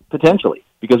 Potentially,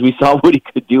 because we saw what he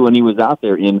could do when he was out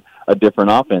there in a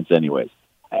different offense anyways.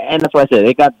 And that's why I said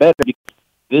it got better, because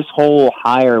this whole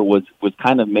hire was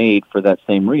kind of made for that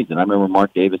same reason. I remember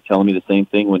Mark Davis telling me the same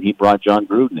thing when he brought John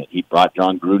Gruden in. He brought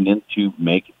John Gruden in to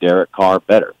make Derek Carr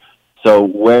better. So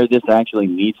where this actually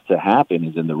needs to happen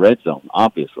is in the red zone,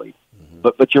 obviously. Mm-hmm.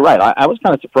 But you're right. I was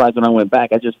kind of surprised when I went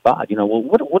back. I just thought, you know, well,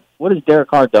 what has Derek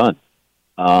Carr done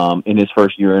in his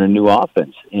first year in a new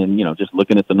offense? And, you know, just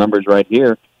looking at the numbers right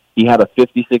here, he had a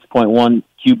 56.1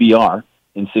 QBR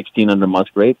in 16 under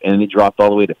Musgrave, and it dropped all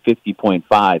the way to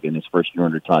 50.5 in his first year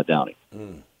under Todd Downing.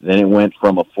 Then it went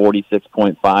from a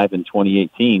 46.5 in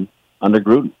 2018 under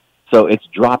Gruden. So it's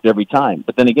dropped every time.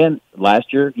 But then again,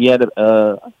 last year he had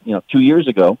 2 years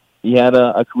ago he had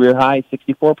a career high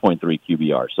 64.3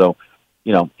 QBR. So,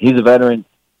 you know, he's a veteran.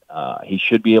 He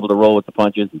should be able to roll with the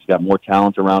punches. He's got more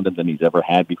talent around him than he's ever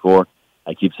had before.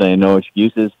 I keep saying no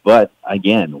excuses, but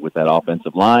again, with that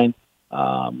offensive line,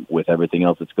 with everything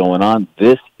else that's going on,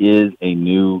 this is a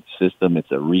new system.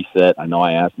 It's a reset. I know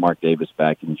I asked Mark Davis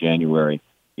back in January.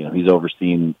 You know, he's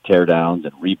overseen teardowns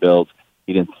and rebuilds.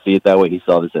 He didn't see it that way. He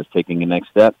saw this as taking a next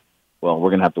step. Well,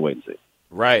 we're going to have to wait and see.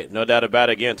 Right, no doubt about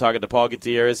it. Again, talking to Paul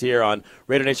Gutierrez here on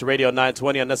Raider Nation Radio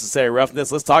 920, Unnecessary Roughness.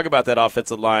 Let's talk about that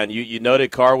offensive line. You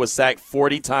noted Carr was sacked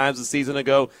 40 times a season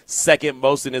ago, second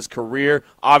most in his career.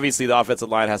 Obviously, the offensive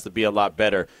line has to be a lot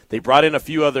better. They brought in a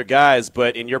few other guys,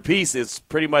 but in your piece, it's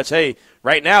pretty much, hey,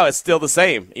 right now it's still the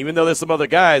same. Even though there's some other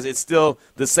guys, it's still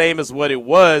the same as what it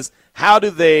was. How do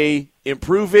they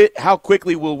improve it? How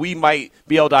quickly will we might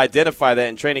be able to identify that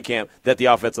in training camp that the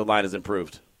offensive line has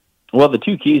improved? Well, the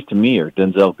two keys to me are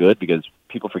Denzel Good, because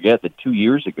people forget that 2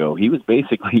 years ago he was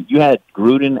basically, you had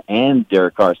Gruden and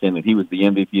Derek Carr saying that he was the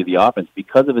MVP of the offense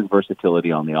because of his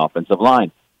versatility on the offensive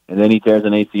line. And then he tears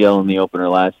an ACL in the opener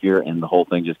last year, and the whole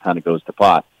thing just kind of goes to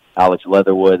pot. Alex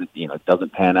Leatherwood, you know,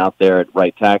 doesn't pan out there at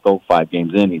right tackle. 5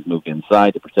 games in, he's moved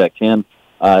inside to protect him.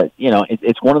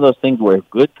 It's one of those things where if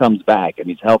Good comes back and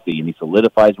he's healthy and he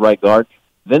solidifies right guard,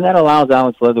 then that allows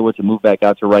Alex Leatherwood to move back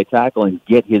out to right tackle and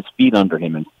get his feet under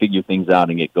him and figure things out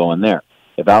and get going there.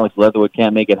 If Alex Leatherwood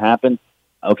can't make it happen,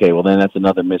 okay, well then that's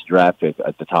another missed draft pick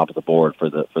at the top of the board for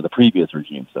the previous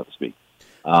regime, so to speak.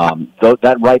 So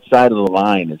that right side of the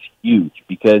line is huge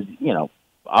because,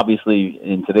 obviously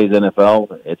in today's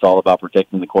NFL, it's all about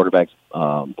protecting the quarterback's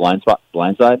blind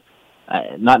side.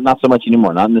 Not so much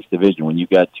anymore, not in this division. When you've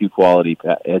got two quality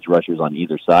edge rushers on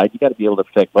either side, you got to be able to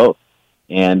protect both.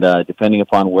 And depending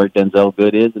upon where Denzel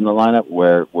Good is in the lineup,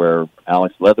 where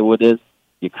Alex Leatherwood is,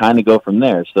 you kind of go from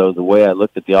there. So the way I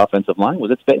looked at the offensive line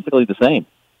was it's basically the same.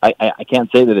 I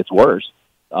can't say that it's worse,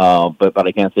 but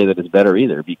I can't say that it's better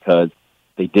either because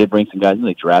they did bring some guys in.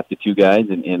 They drafted two guys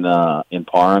in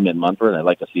Parham and Munford. I'd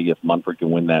like to see if Munford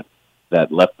can win that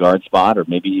left guard spot or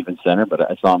maybe even center, but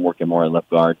I saw him working more at left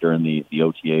guard during the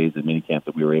OTAs and minicamp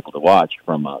that we were able to watch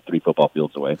from 3 football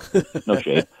fields away. No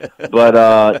shade.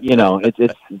 But,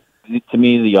 it's to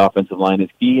me, the offensive line is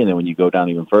key, and then when you go down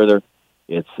even further,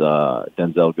 it's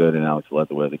Denzel Good and Alex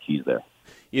Leatherwood, the keys there.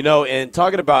 And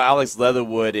talking about Alex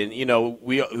Leatherwood, and,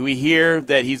 we hear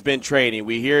that he's been training.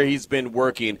 We hear he's been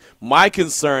working. My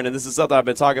concern, and this is something I've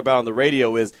been talking about on the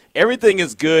radio, is everything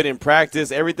is good in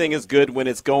practice. Everything is good when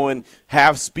it's going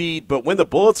half speed. But when the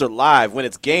bullets are live, when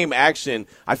it's game action,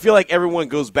 I feel like everyone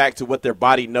goes back to what their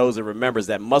body knows and remembers,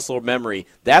 that muscle memory.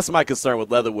 That's my concern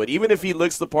with Leatherwood. Even if he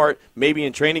looks the part maybe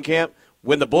in training camp,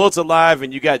 when the bullets are live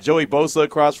and you got Joey Bosa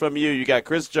across from you, you got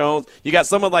Chris Jones, you got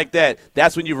someone like that,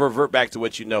 that's when you revert back to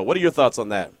what you know. What are your thoughts on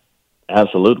that?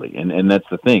 Absolutely. And that's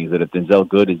the thing, is that if Denzel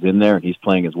Good is in there and he's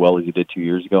playing as well as he did 2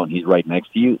 years ago and he's right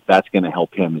next to you, that's going to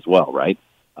help him as well, right?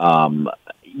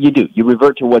 You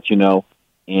revert to what you know.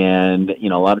 And,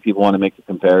 a lot of people want to make the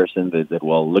comparison that,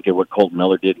 well, look at what Colton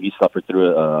Miller did. He suffered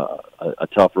through a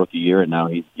tough rookie year, and now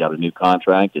he's got a new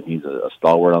contract and he's a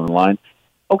stalwart on the line.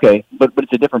 Okay, but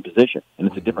it's a different position, and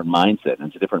it's a different mindset, and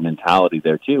it's a different mentality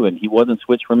there, too, and he wasn't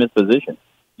switched from his position,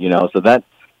 so that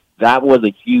was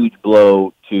a huge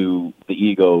blow to the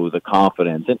ego, the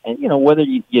confidence, and whether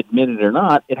you admit it or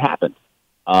not, it happened.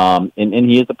 And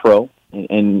he is a pro,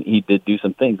 and he did do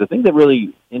some things. The thing that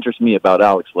really interests me about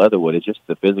Alex Leatherwood is just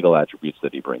the physical attributes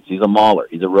that he brings. He's a mauler.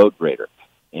 He's a road grader,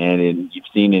 and you've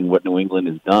seen in what New England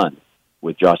has done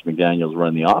with Josh McDaniels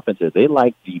running the offense, they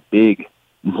like the big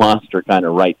monster kind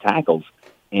of right tackles.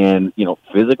 And,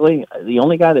 physically, the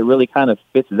only guy that really kind of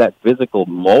fits that physical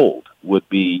mold would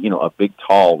be, a big,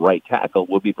 tall right tackle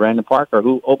would be Brandon Parker,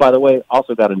 who, oh, by the way,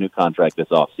 also got a new contract this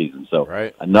offseason. So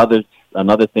right. Another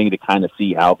thing to kind of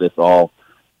see how this all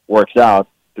works out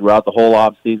throughout the whole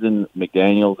offseason.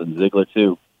 McDaniels and Ziegler,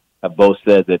 too, have both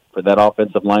said that for that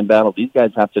offensive line battle, these guys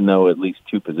have to know at least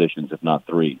 2 positions, if not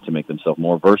 3, to make themselves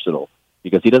more versatile.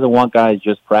 Because he doesn't want guys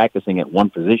just practicing at one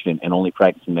position and only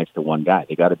practicing next to one guy.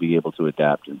 They got to be able to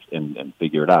adapt and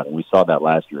figure it out. And we saw that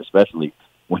last year, especially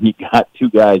when you got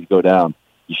 2 guys go down.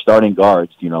 You're starting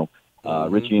guards,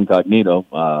 Richie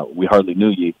Incognito, we hardly knew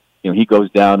you. He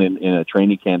goes down in a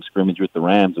training camp scrimmage with the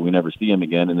Rams, and we never see him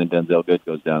again. And then Denzel Good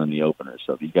goes down in the opener.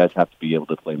 So these guys have to be able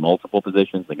to play multiple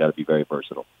positions. They got to be very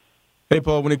versatile. Hey,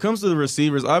 Paul, when it comes to the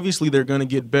receivers, obviously they're going to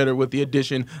get better with the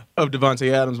addition of Davante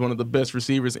Adams, one of the best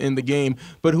receivers in the game.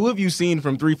 But who have you seen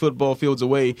from 3 football fields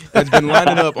away that's been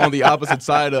lining up on the opposite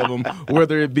side of them,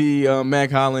 whether it be Mack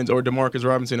Hollins or Demarcus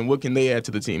Robinson, and what can they add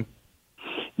to the team?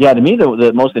 Yeah, to me,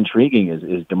 the most intriguing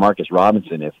is Demarcus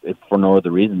Robinson, if for no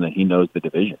other reason than he knows the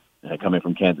division. Coming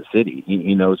from Kansas City,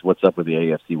 he knows what's up with the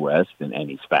AFC West, and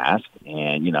he's fast.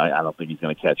 And, I don't think he's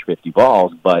going to catch 50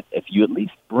 balls, but if you at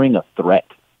least bring a threat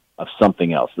of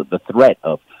something else, the threat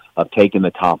of taking the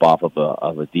top off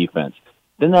of a defense,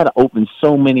 then that opens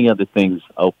so many other things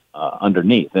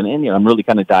underneath. And I'm really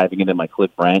kind of diving into my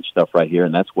Cliff Branch stuff right here,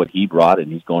 and that's what he brought,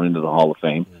 and he's going into the Hall of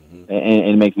Fame. Mm-hmm. And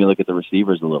it makes me look at the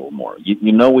receivers a little more.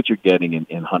 You know what you're getting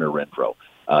in Hunter Renfrow.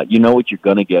 You know what you're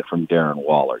going to get from Darren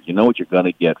Waller. You know what you're going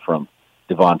to get from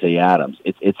Davante Adams.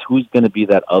 It's who's going to be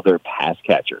that other pass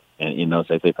catcher. And,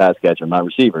 so I say pass catcher, not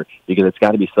receiver, because it's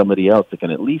got to be somebody else that can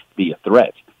at least be a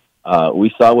threat.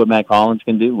 We saw what Mack Hollins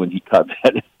can do when he cut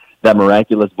that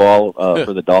miraculous ball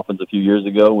for the Dolphins a few years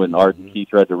ago when Art Key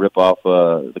tried to rip off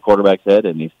the quarterback's head,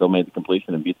 and he still made the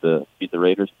completion and beat the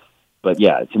Raiders. But,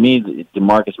 yeah, to me,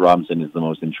 Demarcus Robinson is the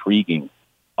most intriguing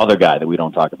other guy that we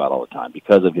don't talk about all the time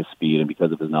because of his speed and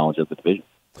because of his knowledge of the division.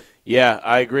 Yeah,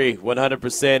 I agree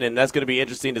 100%, and that's going to be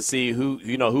interesting to see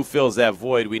who fills that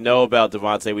void. We know about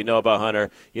Davante, we know about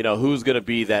Hunter. Who's going to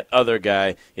be that other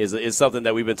guy is something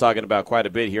that we've been talking about quite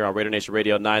a bit here on Raider Nation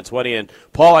Radio 920. And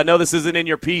Paul, I know this isn't in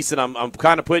your piece, and I'm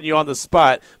kind of putting you on the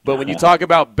spot, but when you talk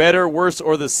about better, worse,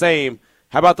 or the same,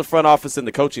 How about the front office and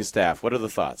the coaching staff? What are the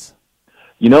thoughts?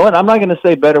 You know what? I'm not going to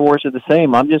say better, worse, or the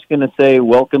same. I'm just going to say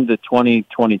welcome to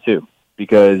 2022.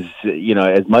 Because,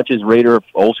 as much as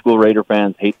old school Raider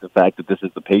fans hate the fact that this is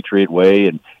the Patriot way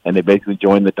and they basically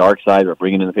joined the dark side or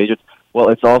bringing in the Patriots, well,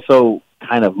 it's also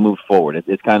kind of moved forward.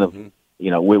 It's kind of,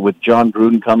 with John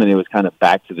Gruden coming, it was kind of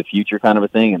back to the future kind of a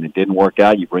thing, and it didn't work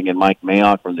out. You bring in Mike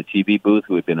Mayock from the TV booth,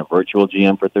 who had been a virtual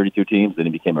GM for 32 teams, then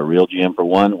he became a real GM for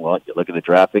one. Well, you look at the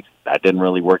draft picks, that didn't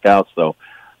really work out. So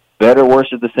better,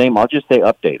 worse, or the same, I'll just say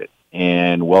updated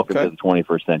and welcome to the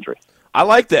 21st century. I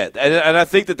like that, and I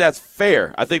think that that's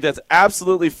fair. I think that's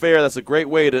absolutely fair. That's a great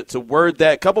way to word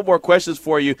that. Couple more questions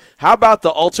for you. How about the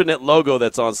alternate logo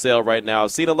that's on sale right now?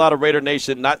 I've seen a lot of Raider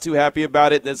Nation not too happy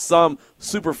about it, and some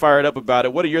super fired up about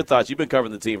it. What are your thoughts? You've been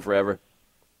covering the team forever.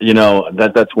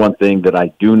 That's one thing that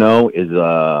I do know is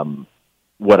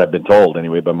what I've been told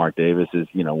anyway by Mark Davis is,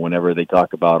 whenever they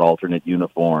talk about alternate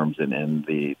uniforms and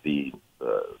the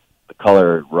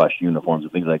color rush uniforms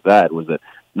and things like that, was that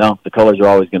no, the colors are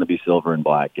always going to be silver and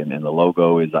black, and the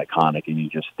logo is iconic, and you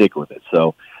just stick with it.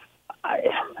 So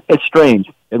it's strange.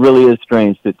 It really is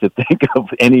strange to think of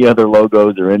any other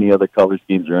logos or any other color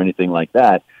schemes or anything like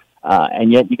that,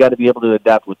 and yet you got to be able to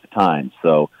adapt with the times.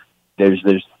 So there's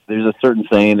a certain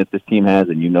saying that this team has,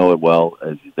 and you know it well,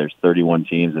 as there's 31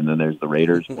 teams, and then there's the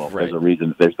Raiders. Well, right. There's a reason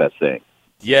that there's that saying.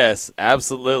 Yes,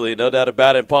 absolutely. No doubt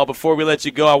about it. Paul, before we let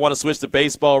you go, I want to switch to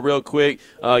baseball real quick.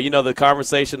 The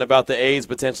conversation about the A's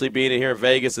potentially being here in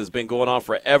Vegas has been going on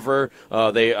forever.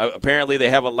 They apparently they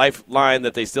have a lifeline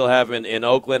that they still have in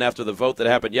Oakland after the vote that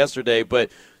happened yesterday. But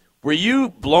were you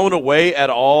blown away at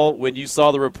all when you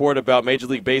saw the report about Major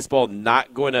League Baseball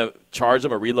not going to charge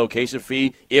them a relocation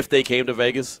fee if they came to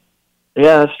Vegas?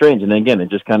 Yeah, that's strange. And again, it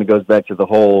just kind of goes back to the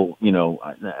whole,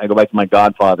 I go back to my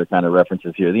Godfather kind of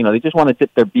references here. They just want to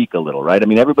tip their beak a little, right? I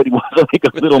mean, everybody wants to make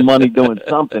a little money doing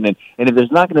something. And if there's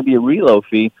not going to be a reload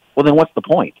fee, well, then what's the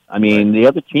point? I mean, the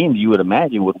other teams you would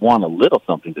imagine would want a little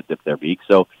something to dip their beak.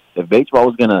 So if baseball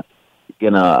was going to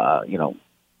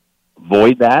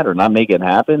void that or not make it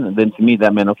happen, then to me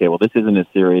that meant, okay, well, this isn't as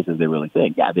serious as they really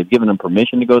think. Yeah, they've given them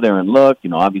permission to go there and look.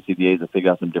 Obviously the A's have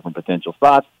figured out some different potential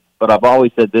spots. But I've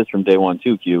always said this from day one,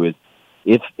 too, Q, is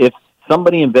if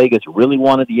somebody in Vegas really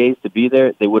wanted the A's to be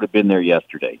there, they would have been there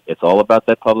yesterday. It's all about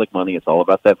that public money. It's all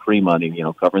about that free money,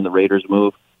 covering the Raiders'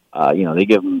 move. They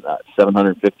give them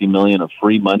 $750 million of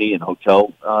free money and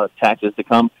hotel taxes to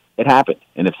come. It happened.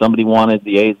 And if somebody wanted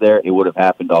the A's there, it would have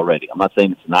happened already. I'm not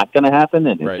saying it's not going to happen,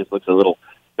 and it just looks a little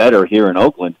better here in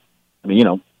Oakland. I mean,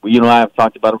 I've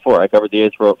talked about it before. I covered the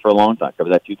A's for a long time.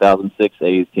 Covered that 2006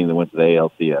 A's team that went to the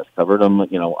ALCS. Covered them,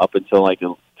 up until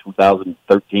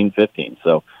 2013-15.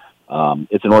 So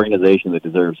it's an organization that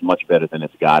deserves much better than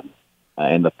it's gotten,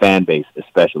 and the fan base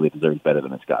especially deserves better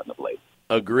than it's gotten of late.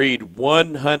 Agreed,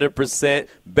 100%.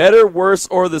 Better, worse,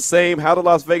 or the same? How the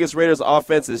Las Vegas Raiders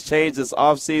offense has changed this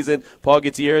offseason. Paul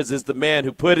Gutierrez is the man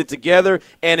who put it together.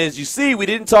 And as you see, we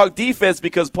didn't talk defense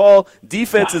because, Paul,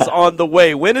 defense is on the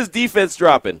way. When is defense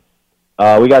dropping?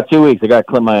 We got 2 weeks. I got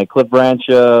my Cliff Branch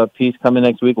piece coming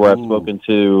next week where I've spoken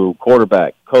to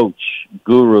quarterback, coach,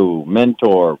 guru,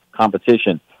 mentor,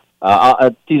 competition.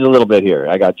 I'll tease a little bit here.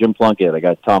 I got Jim Plunkett. I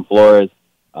got Tom Flores.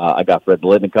 I got Fred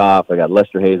Biletnikoff, I got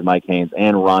Lester Hayes, Mike Haynes,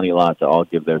 and Ronnie Lott to all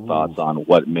give their thoughts on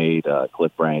what made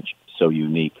Cliff Branch so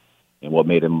unique and what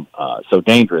made him so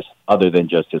dangerous other than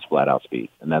just his flat-out speed.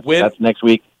 And that's next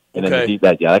week. And then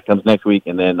that comes next week.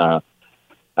 And then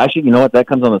actually, you know what? That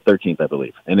comes on the 13th, I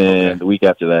believe. And then the week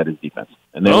after that is defense.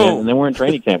 And then we're in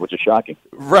training camp, which is shocking.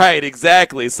 Right,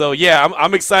 exactly. So, yeah,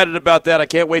 I'm excited about that. I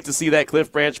can't wait to see that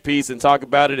Cliff Branch piece and talk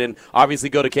about it and obviously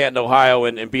go to Canton, Ohio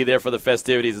and be there for the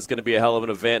festivities. It's going to be a hell of an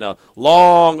event, a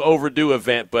long overdue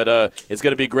event, but it's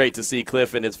going to be great to see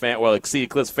Cliff and see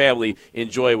Cliff's family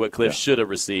enjoy what Cliff should have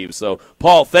received. So,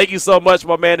 Paul, thank you so much,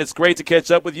 my man. It's great to catch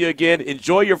up with you again.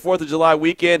 Enjoy your 4th of July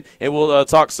weekend, and we'll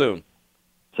talk soon.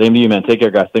 Same to you, man. Take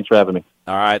care, guys. Thanks for having me.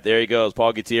 All right, there he goes.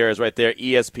 Paul Gutierrez right there,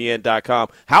 ESPN.com.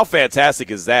 How fantastic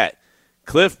is that?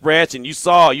 Cliff Branch, and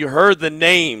you heard the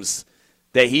names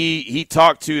that he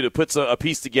talked to put a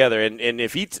piece together. And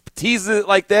if he teases it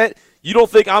like that, you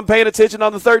don't think I'm paying attention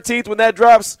on the 13th when that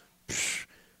drops? Psh,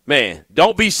 man,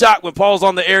 don't be shocked when Paul's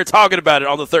on the air talking about it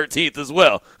on the 13th as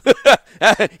well.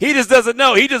 He just doesn't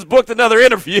know. He just booked another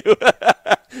interview.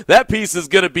 That piece is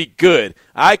going to be good.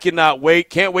 I cannot wait.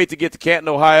 Can't wait to get to Canton,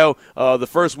 Ohio, the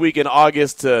first week in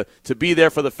August to be there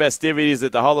for the festivities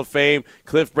at the Hall of Fame.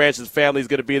 Cliff Branch's family is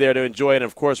going to be there to enjoy it. And,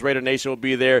 of course, Raider Nation will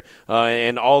be there,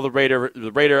 and all the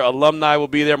Raider alumni will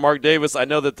be there. Mark Davis, I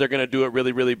know that they're going to do it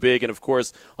really, really big. And, of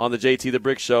course, on the JT the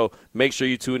Brick Show, make sure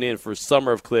you tune in for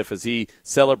Summer of Cliff as he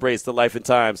celebrates celebrates the life and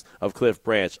times of Cliff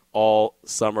Branch all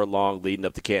summer long leading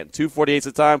up to Canton. 2:48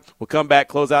 the time. We'll come back,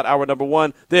 close out hour number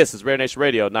 1. This is Raider Nation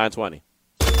Radio 920.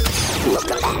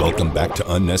 Welcome back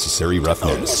to Unnecessary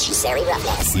Roughness.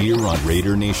 Here on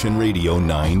Raider Nation Radio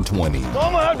 920. I'm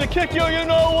going to have to kick you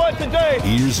know what today.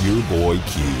 Here's your boy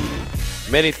Q.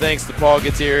 Many thanks to Paul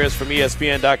Gutierrez from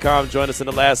ESPN.com. Join us in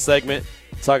the last segment.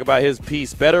 Talk about his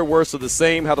piece, Better, Worse, or the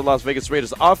Same, how the Las Vegas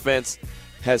Raiders offense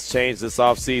has changed this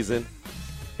offseason.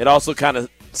 It also kind of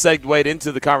segued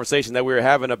into the conversation that we were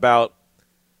having about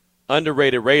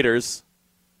underrated Raiders.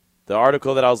 The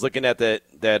article that I was looking at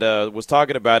that was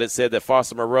talking about it said that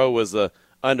Foster Moreau was a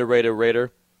underrated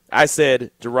Raider. I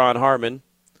said Duron Harmon.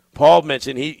 Paul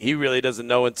mentioned he really doesn't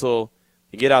know until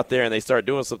you get out there and they start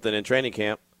doing something in training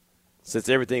camp, since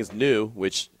everything's new,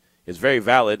 which is very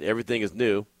valid. Everything is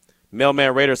new.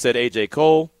 Mailman Raider said A.J.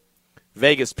 Cole.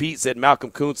 Vegas Pete said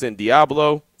Malcolm Kuntz and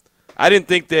Diablo. I didn't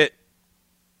think that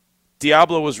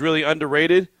Diablo was really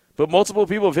underrated, but multiple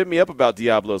people have hit me up about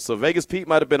Diablo, so Vegas Pete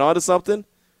might have been onto something.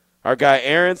 Our guy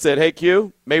Aaron said, hey,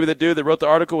 Q, maybe the dude that wrote the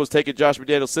article was taking Josh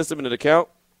McDaniels' system into account.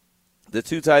 The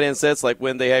 2 tight end sets, like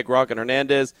when they had Gronk and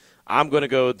Hernandez, I'm going to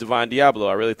go Divine Diablo.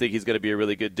 I really think he's going to be a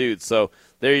really good dude. So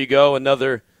there you go,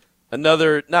 another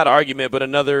not argument, but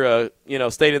another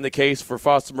stating the case for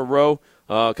Foster Moreau.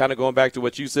 Kind of going back to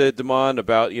what you said, Damon,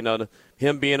 about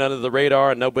him being under the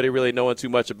radar and nobody really knowing too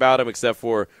much about him except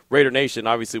for Raider Nation.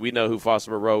 Obviously, we know who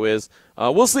Foster Moreau is.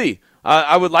 We'll see.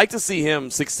 I would like to see him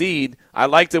succeed. I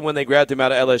liked him when they grabbed him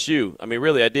out of LSU. I mean,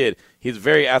 really, I did. He's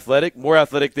very athletic, more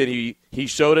athletic than he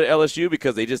showed at LSU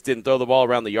because they just didn't throw the ball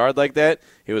around the yard like that.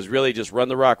 It was really just run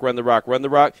the rock, run the rock, run the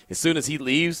rock. As soon as he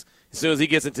leaves, as soon as he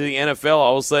gets into the NFL,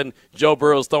 all of a sudden Joe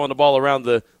Burrow's throwing the ball around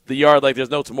the yard like there's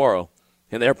no tomorrow.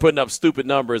 And they're putting up stupid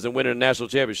numbers and winning a national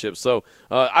championship. So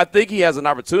I think he has an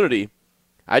opportunity.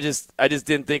 I just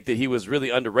didn't think that he was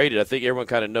really underrated. I think everyone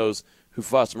kind of knows who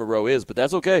Foster Moreau is, but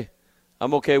that's okay.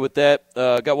 I'm okay with that.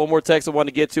 Got one more text I want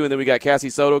to get to, and then we got Cassie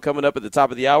Soto coming up at the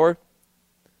top of the hour.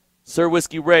 Sir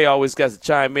Whiskey Ray always got to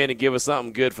chime in and give us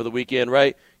something good for the weekend,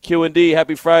 right? Q&D,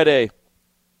 happy Friday.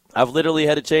 I've literally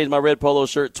had to change my red polo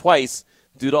shirt twice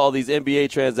due to all these NBA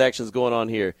transactions going on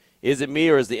here. Is it me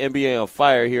or is the NBA on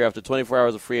fire here after 24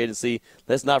 hours of free agency?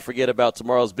 Let's not forget about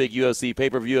tomorrow's big UFC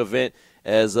pay-per-view event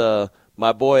as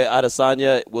my boy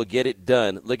Adesanya will get it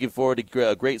done. Looking forward to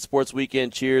a great sports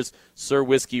weekend. Cheers, Sir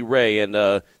Whiskey Ray. And,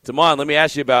 Damon, let me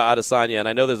ask you about Adesanya. And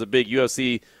I know there's a big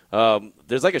UFC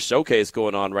there's like a showcase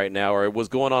going on right now, or it was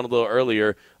going on a little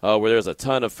earlier, where there's a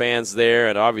ton of fans there,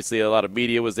 and obviously a lot of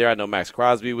media was there. I know Max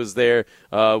Crosby was there.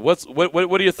 What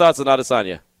are your thoughts on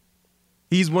Adesanya?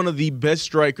 He's one of the best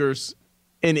strikers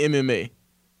in MMA,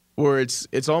 where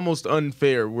it's almost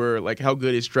unfair where like how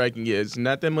good his striking is.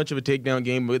 Not that much of a takedown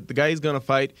game, but the guy he's gonna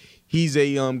fight, he's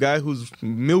a guy who's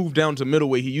moved down to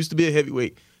middleweight. He used to be a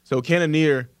heavyweight. So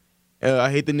Cannonier,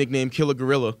 I hate the nickname Killer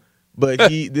Gorilla, but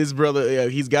this brother,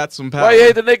 he's got some power. Why you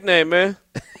hate the nickname, man?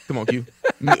 Come on, Q.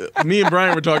 Me and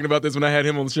Brian were talking about this when I had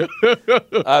him on the show.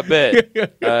 I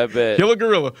bet. Killer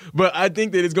Gorilla. But I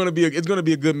think that it's going to be a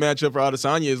good matchup for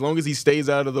Adesanya as long as he stays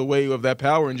out of the way of that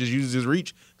power and just uses his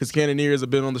reach. Because Cannonier has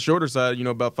been on the shorter side,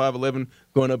 about 5'11",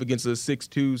 going up against a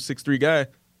 6'2", 6'3" guy.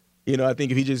 I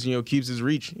think if he just keeps his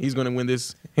reach, he's going to win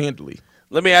this handily.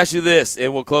 Let me ask you this,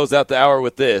 and we'll close out the hour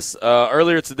with this.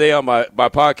 Earlier today on my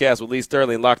podcast with Lee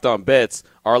Sterling, Locked On Bets,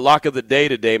 our lock of the day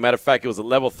today, matter of fact, it was a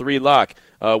level 3 lock,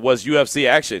 was UFC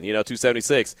action,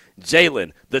 276.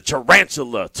 Jalen, the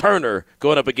Tarantula Turner,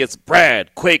 going up against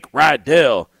Brad Quake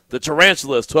Rydell. The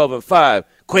Tarantula is 12-5.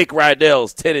 Quake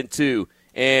Rydell's 10-2.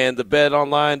 And the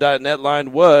betonline.net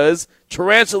line was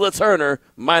Tarantula Turner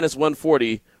minus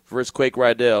 140 versus Quake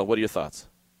Rydell. What are your thoughts?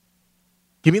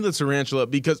 Give me the Tarantula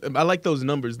because I like those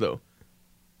numbers, though.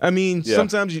 I mean,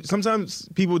 sometimes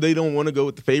people, they don't want to go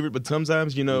with the favorite, but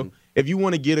sometimes, if you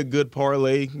want to get a good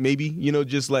parlay, maybe,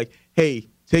 just like, hey,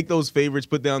 take those favorites,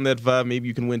 put down that 5, maybe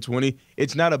you can win 20.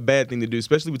 It's not a bad thing to do,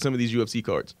 especially with some of these UFC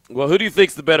cards. Well, who do you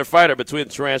think's the better fighter between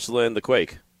the Tarantula and the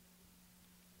Quake?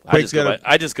 I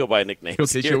just go by nicknames.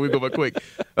 Okay, sure, we go by Quake.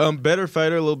 Better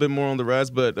fighter, a little bit more on the rise,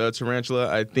 but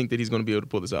Tarantula, I think that he's going to be able to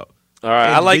pull this out. All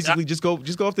right, basically just go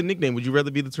off the nickname. Would you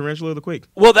rather be the Tarantula or the Quake?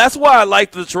 Well, that's why I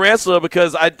like the Tarantula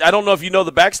because I don't know if you know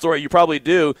the backstory. You probably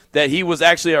do, that he was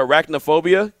actually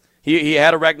arachnophobia. He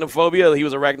had arachnophobia. He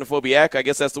was arachnophobiac. I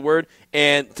guess that's the word.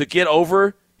 And to get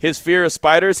over his fear of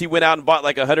spiders, he went out and bought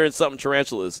like 100-something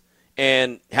tarantulas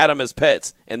and had them as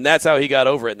pets. And that's how he got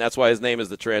over it. And that's why his name is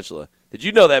the Tarantula. Did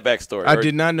you know that backstory? I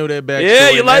did not know that backstory.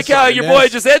 Yeah, you like how your boy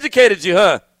just educated you,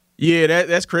 huh? Yeah,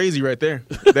 that's crazy right there.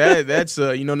 That's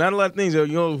not a lot of things.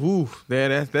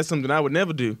 That's something I would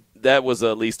never do. That was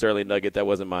a Lee Sterling nugget. That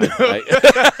wasn't mine. I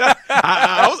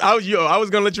was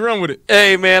gonna let you run with it.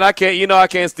 Hey man, I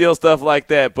can't steal stuff like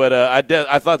that. But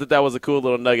I thought that was a cool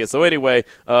little nugget. So anyway,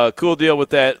 cool deal with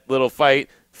that little fight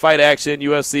action.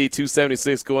 UFC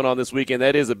 276 going on this weekend.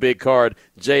 That is a big card.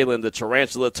 Jalen the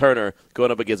Tarantula Turner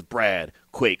going up against Brad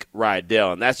Quake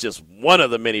Rydell, and that's just one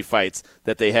of the many fights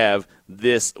that they have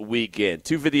this weekend.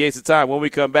 2:58 the time. When we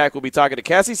come back, we'll be talking to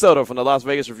Cassie Soto from the Las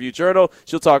Vegas Review-Journal.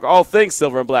 She'll talk all things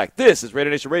silver and black. This is Raider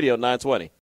Nation Radio 920.